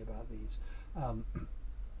funny about these.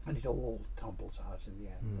 And it all tumbles out in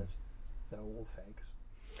the end that they're all fakes.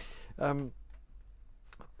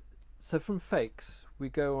 So from fakes, we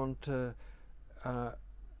go on to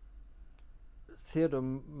Theodore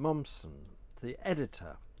Mommsen, the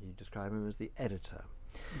editor. You describe him as the editor.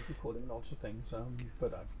 You could call him lots of things,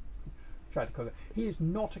 but I've tried to call it. He is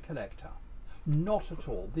not a collector, not at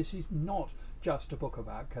all. This is not just a book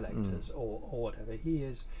about collectors or whatever. He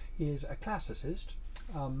is a classicist,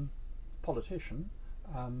 politician,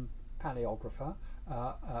 paleographer,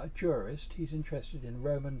 jurist. He's interested in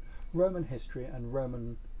Roman history and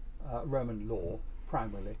Roman law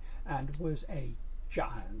primarily, and was a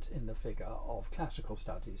giant in the figure of classical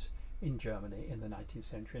studies in Germany in the 19th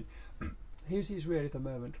century. His is really the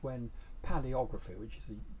moment when paleography, which is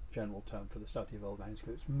the general term for the study of old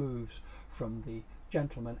manuscripts, moves from the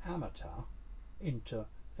gentleman amateur into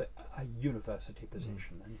a university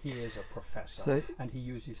position, and he is a professor, and he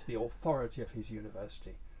uses the authority of his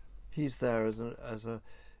university. He's there as a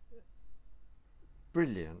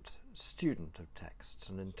brilliant student of texts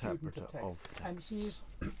and interpreter of texts.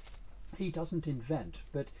 And he doesn't invent,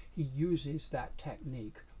 but he uses that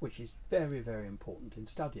technique, which is very, very important in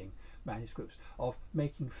studying manuscripts, of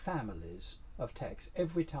making families of texts.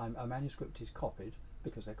 Every time a manuscript is copied,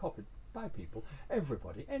 because they're copied by people,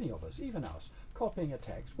 everybody, any of us, even us, copying a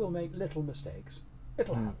text will make little mistakes.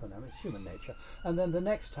 It'll happen, I mean, it's human nature. And then the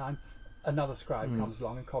next time another scribe comes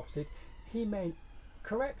along and copies it, he may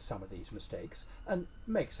correct some of these mistakes and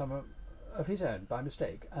make some of his own by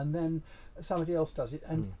mistake, and then somebody else does it,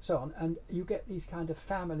 and so on, and you get these kind of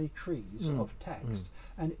family trees of text,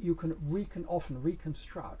 and you can often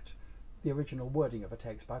reconstruct the original wording of a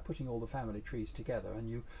text by putting all the family trees together,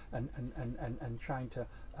 and trying to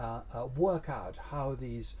work out how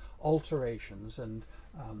these alterations and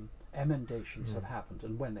emendations have happened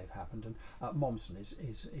and when they've happened, and Mommsen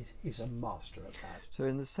is a master at that. So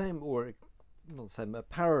in the same, or not the same, a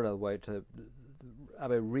parallel way to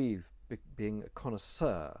Abbe Rive being a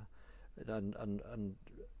connoisseur and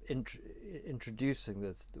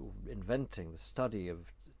introducing inventing the study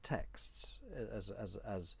of texts as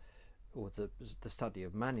or the study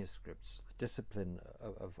of manuscripts, the discipline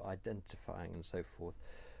of identifying and so forth.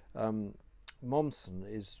 Mommsen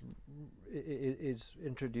is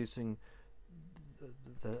introducing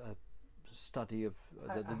the study of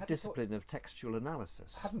the discipline of textual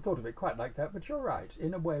analysis. I hadn't thought of it quite like that, but you're right.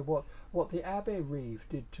 In a way, what the Abbe Rive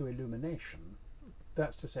did to illumination,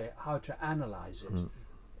 that's to say, how to analyse it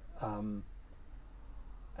and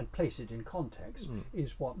place it in context,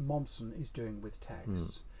 is what Mommsen is doing with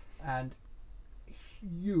texts. And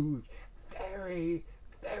huge, he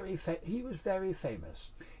was very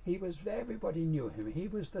famous. Everybody knew him. He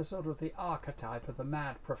was the sort of the archetype of the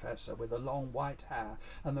mad professor with the long white hair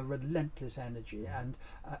and the relentless energy, and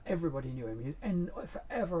everybody knew him. He was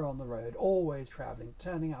forever on the road, always travelling,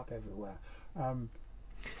 turning up everywhere.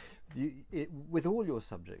 With all your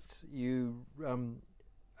subjects, you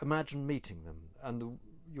imagine meeting them, and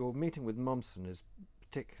your meeting with Mommsen is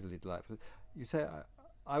particularly delightful. You say,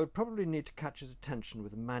 I would probably need to catch his attention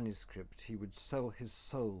with a manuscript he would sell his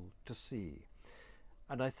soul to see.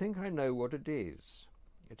 And I think I know what it is.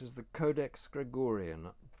 It is the Codex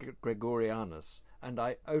Gregorianus, and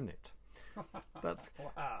I own it. That's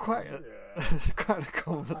quite a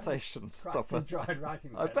conversation stopper. I enjoyed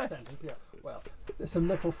writing that sentence. Yeah. Well, there's some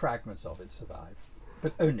little fragments of it survive,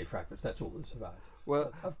 but only fragments. That's all that survives.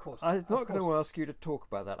 Well, but of course, I'm not going to ask you to talk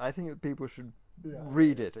about that. I think that people should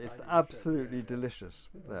read it. It's absolutely delicious.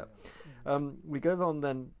 We go on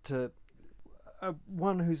then to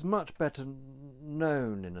one who's much better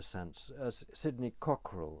known in a sense as Sidney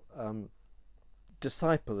Cockerell,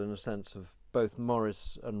 disciple in a sense of both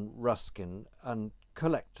Morris and Ruskin, and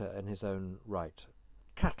collector in his own right,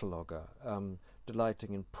 cataloguer,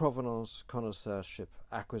 delighting in provenance, connoisseurship,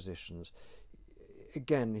 acquisitions.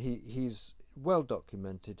 Again, he's well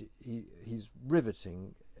documented. He's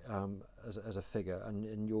riveting as a figure, and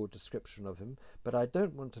in your description of him. But I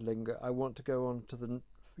don't want to linger. I want to go on to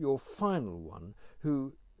your final one,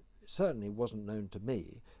 who certainly wasn't known to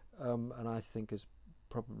me, and I think is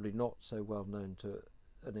probably not so well known to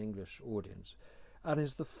an English audience, and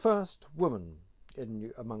is the first woman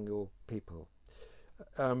among your people,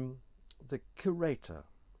 the curator,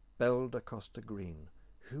 Belle da Costa Green.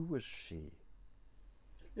 Who was she?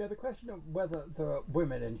 Yeah, the question of whether there are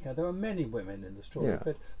women in here, there are many women in the story,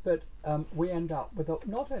 but we end up with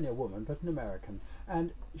not only a woman but an American,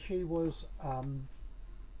 and she was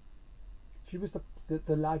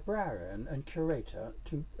the librarian and curator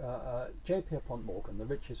to J. Pierpont Morgan, the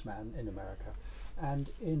richest man in America, and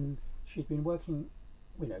she'd been working.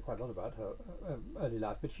 We know quite a lot about her early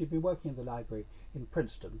life, but she'd been working in the library in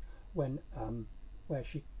Princeton when. Where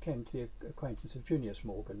she came to the acquaintance of Junius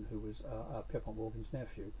Morgan, who was Pierpont Morgan's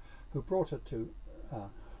nephew, who brought her to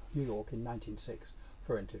New York in 1906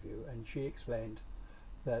 for interview, and she explained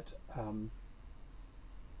that,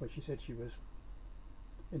 she said she was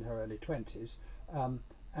in her early 20s,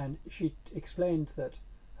 and she explained that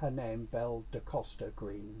her name, Belle da Costa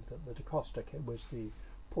Green, that the da Costa was the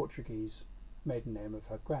Portuguese maiden name of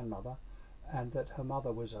her grandmother, and that her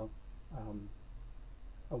mother was a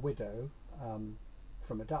widow,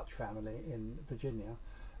 from a Dutch family in Virginia,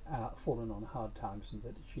 fallen on hard times, and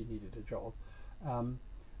that she needed a job,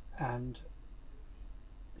 and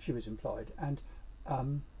she was employed. And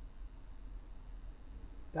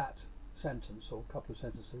that sentence, or a couple of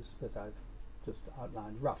sentences that I've just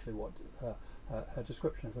outlined, roughly what her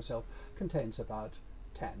description of herself contains about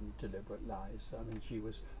 10 deliberate lies. I mean, she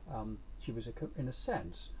was in a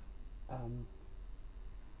sense.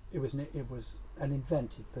 It was an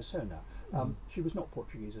invented persona. She was not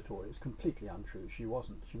Portuguese at all. It was completely untrue. She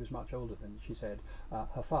wasn't. She was much older than she said.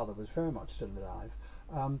 Her father was very much still alive,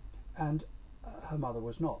 and her mother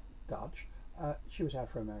was not Dutch. She was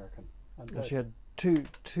Afro-American. And she had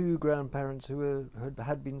two grandparents who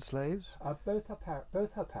had been slaves. Both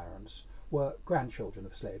her parents were grandchildren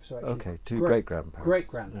of slaves. So actually, two great grandparents. Great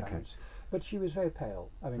grandparents. Okay. But she was very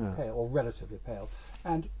pale. I mean, pale, or relatively pale,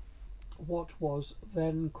 and what was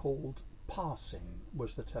then called passing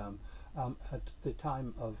was the term. At the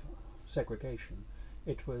time of segregation,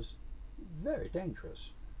 it was very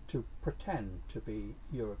dangerous to pretend to be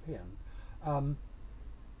European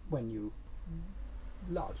when you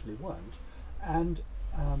largely weren't. And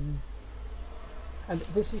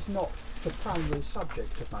this is not the primary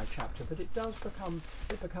subject of my chapter, but it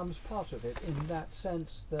becomes part of it in that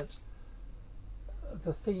sense that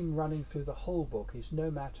the theme running through the whole book is no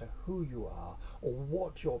matter who you are or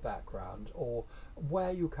what your background or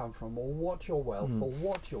where you come from or what your wealth or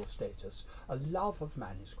what your status, a love of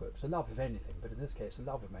manuscripts, a love of anything, but in this case a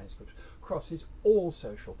love of manuscripts, crosses all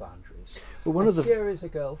social boundaries. But here is a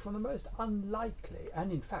girl from the most unlikely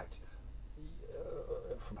and in fact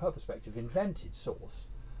from her perspective invented source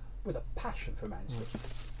with a passion for manuscripts,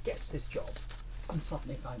 gets this job and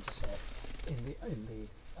suddenly finds herself in the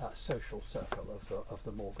social circle of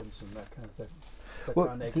the Morgans and the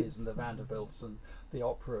Carnegies and the Vanderbilts and the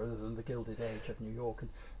operas and the Gilded Age of New York,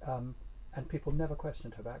 and people never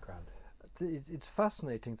questioned her background. It's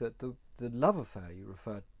fascinating that the love affair you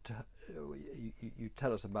referred to, you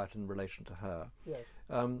tell us about in relation to her, yes.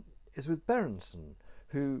 Is with Berenson,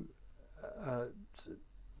 who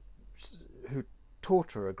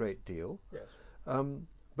taught her a great deal, yes.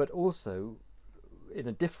 But also, in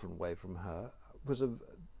a different way from her, was a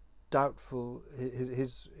doubtful.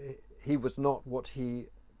 He was not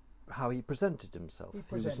how he presented himself. He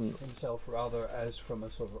presented himself rather as from a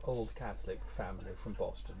sort of old Catholic family from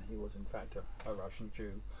Boston. He was in fact a Russian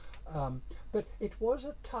Jew. But it was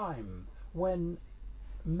a time when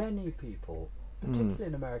many people, particularly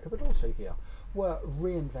in America, but also here, were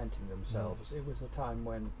reinventing themselves. It was a time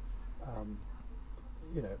when,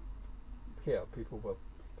 here people were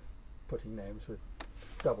putting names with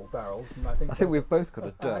double barrels, and I think we've both got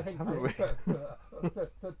a dirt, haven't we? That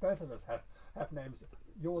both of us have names.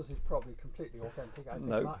 Yours is probably completely authentic.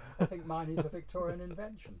 I think mine is a Victorian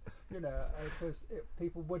invention.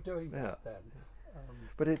 People were doing that then.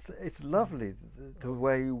 But it's lovely the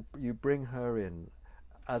way you bring her in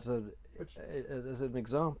as an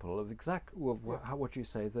example of what you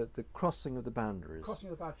say, the crossing of the boundaries.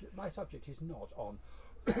 Crossing of the boundaries. My subject is not on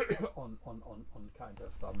kind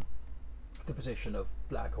of the position of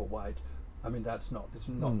black or white. I mean, it's not.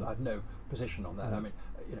 I've no position on that. I mean,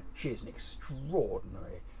 she is an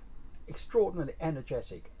extraordinarily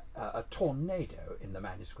energetic, a tornado in the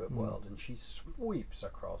manuscript world, and she sweeps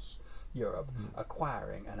across Europe,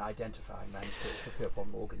 acquiring and identifying manuscripts for Pierpont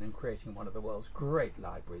Morgan and creating one of the world's great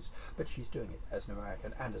libraries. But she's doing it as an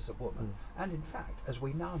American and as a woman, and in fact, as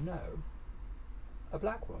we now know, a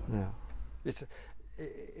black woman. Yeah,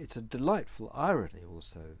 it's a delightful irony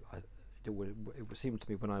also. It seemed to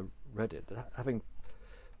me when I read it that having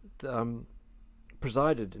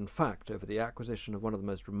presided, in fact, over the acquisition of one of the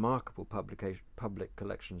most remarkable public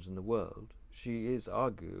collections in the world, she is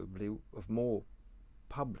arguably of more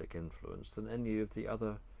public influence than any of the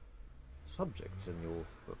other subjects in your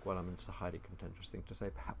book. Well, I mean, it's a highly contentious thing to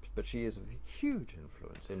say, perhaps, but she is of huge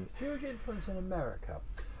influence in America.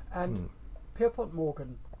 And Pierpont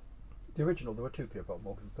Morgan, the original, there were two Pierpont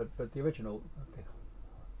Morgan, but the original,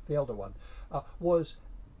 the elder one, was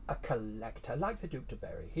a collector, like the Duc de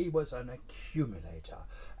Berry. He was an accumulator,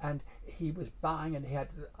 and he was buying, and he had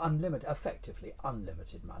effectively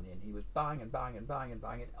unlimited money, and he was buying and buying and buying and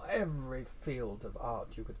buying in every field of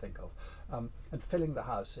art you could think of, and filling the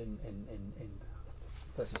house in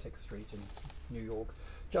 36th Street in New York,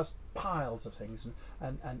 just piles of things.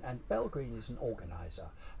 And Belle Green is an organizer,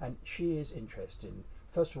 and she is interested in,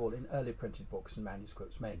 first of all, in early printed books and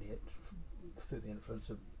manuscripts, mainly. Through the influence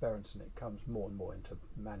of Berenson, it comes more and more into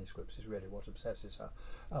manuscripts, is really what obsesses her.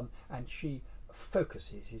 And she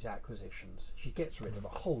focuses his acquisitions. She gets rid of a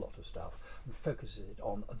whole lot of stuff and focuses it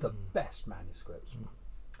on the best manuscripts.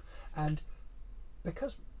 And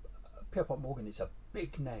because Pierpont Morgan is a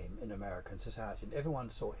big name in American society, and everyone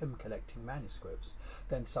saw him collecting manuscripts,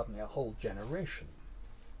 then suddenly a whole generation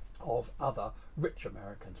of other rich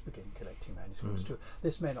Americans begin collecting manuscripts too.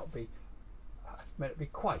 This may not be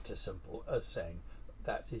quite as simple as saying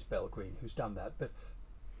that is Belle Green who's done that, but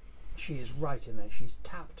she is right in there. She's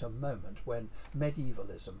tapped a moment when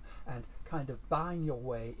medievalism and kind of buying your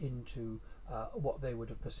way into what they would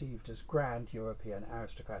have perceived as grand European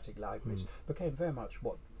aristocratic libraries became very much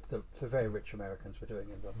what the very rich Americans were doing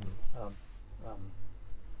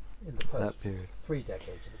in the first 3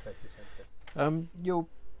 decades of the 20th century. Your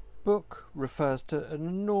book refers to an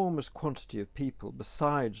enormous quantity of people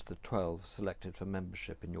besides the 12 selected for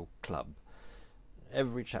membership in your club.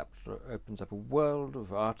 Every chapter opens up a world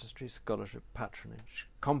of artistry, scholarship, patronage,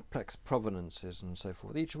 complex provenances and so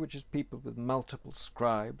forth, each of which is peopled with multiple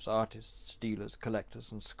scribes, artists, dealers,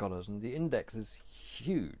 collectors and scholars, and the index is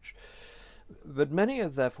huge. But many are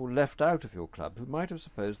therefore left out of your club who might have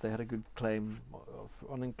supposed they had a good claim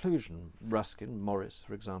on inclusion. Ruskin, Morris,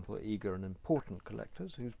 for example, are eager and important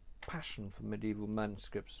collectors whose passion for medieval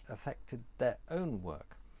manuscripts affected their own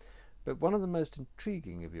work. But one of the most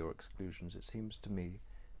intriguing of your exclusions, it seems to me,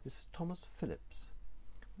 is Sir Thomas Phillips.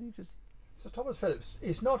 Will you just... Sir Thomas Phillips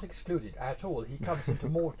is not excluded at all. He comes into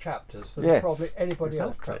more chapters than Yes, probably anybody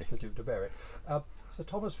else exactly. except the Duke de Berry. Sir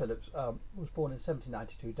Thomas Phillips was born in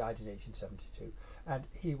 1792, died in 1872, and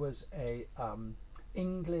he was a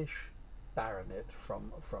English baronet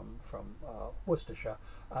from Worcestershire,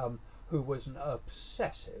 who was an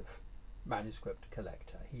obsessive manuscript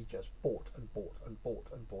collector. He just bought and bought and bought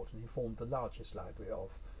and bought, and he formed the largest library of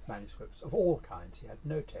manuscripts of all kinds. He had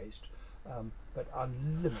no taste, but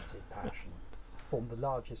unlimited passion. Formed the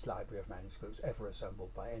largest library of manuscripts ever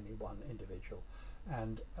assembled by any one individual,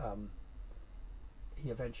 and he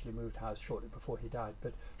eventually moved house shortly before he died.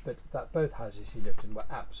 But that both houses he lived in were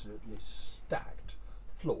absolutely stacked,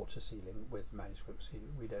 floor to ceiling, with manuscripts.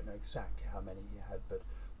 We don't know exactly how many he had, but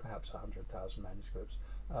perhaps 100,000 manuscripts,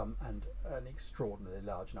 and an extraordinarily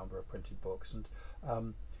large number of printed books.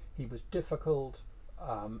 And he was difficult,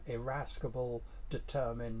 irascible,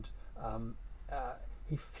 determined.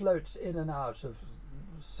 He floats in and out of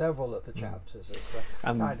several of the chapters as the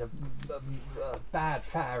kind of bad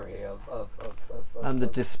fairy of and the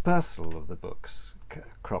dispersal of the books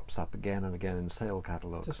crops up again and again in sale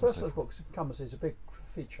catalogues. Dispersal of books comes as a big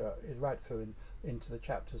feature right through into the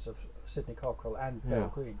chapters of Sidney Cockerell and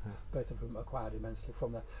Bale Green, both of whom acquired immensely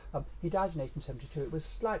from there. He died in 1872. It was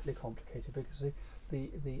slightly complicated because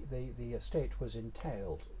the estate was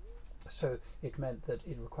entailed. So it meant that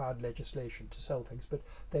it required legislation to sell things, but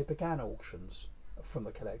they began auctions from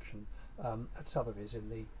the collection at Sotheby's in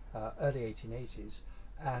the early 1880s,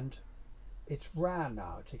 and it's rare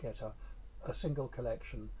now to get a single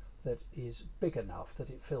collection that is big enough that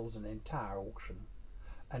it fills an entire auction,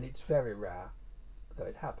 and it's very rare, though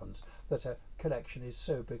it happens, that a collection is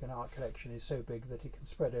so big, an art collection is so big that it can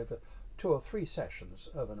spread over 2 or 3 sessions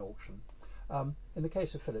of an auction. In the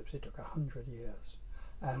case of Phillips, it took 100 years.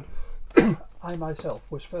 And I myself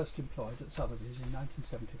was first employed at Sotheby's in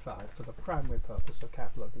 1975 for the primary purpose of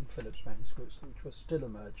cataloguing Phillips manuscripts, which were still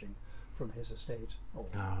emerging from his estate.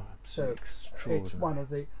 So it's one of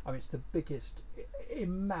the, it's the biggest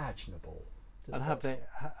imaginable. And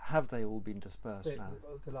have they all been dispersed now?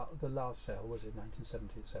 The last sale was in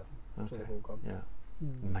 1977, okay. so they've all gone. Yeah,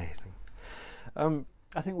 amazing.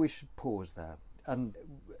 I think we should pause there. And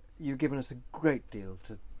you've given us a great deal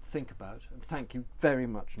to think about, and thank you very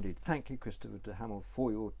much indeed. Thank you, Christopher de Hamel,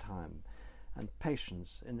 for your time and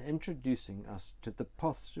patience in introducing us to the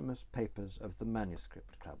posthumous papers of the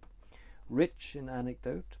Manuscript Club. Rich in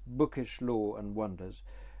anecdote, bookish lore and wonders,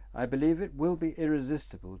 I believe it will be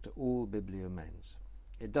irresistible to all bibliomanes.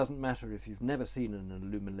 It doesn't matter if you've never seen an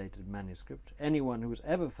illuminated manuscript. Anyone who has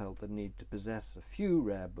ever felt the need to possess a few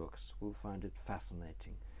rare books will find it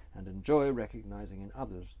fascinating and enjoy recognizing in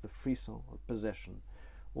others the frisson of possession,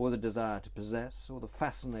 or the desire to possess, or the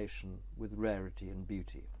fascination with rarity and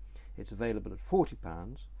beauty. It's available at £40,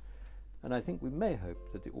 and I think we may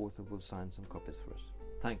hope that the author will sign some copies for us.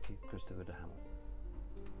 Thank you, Christopher de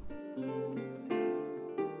Hamel.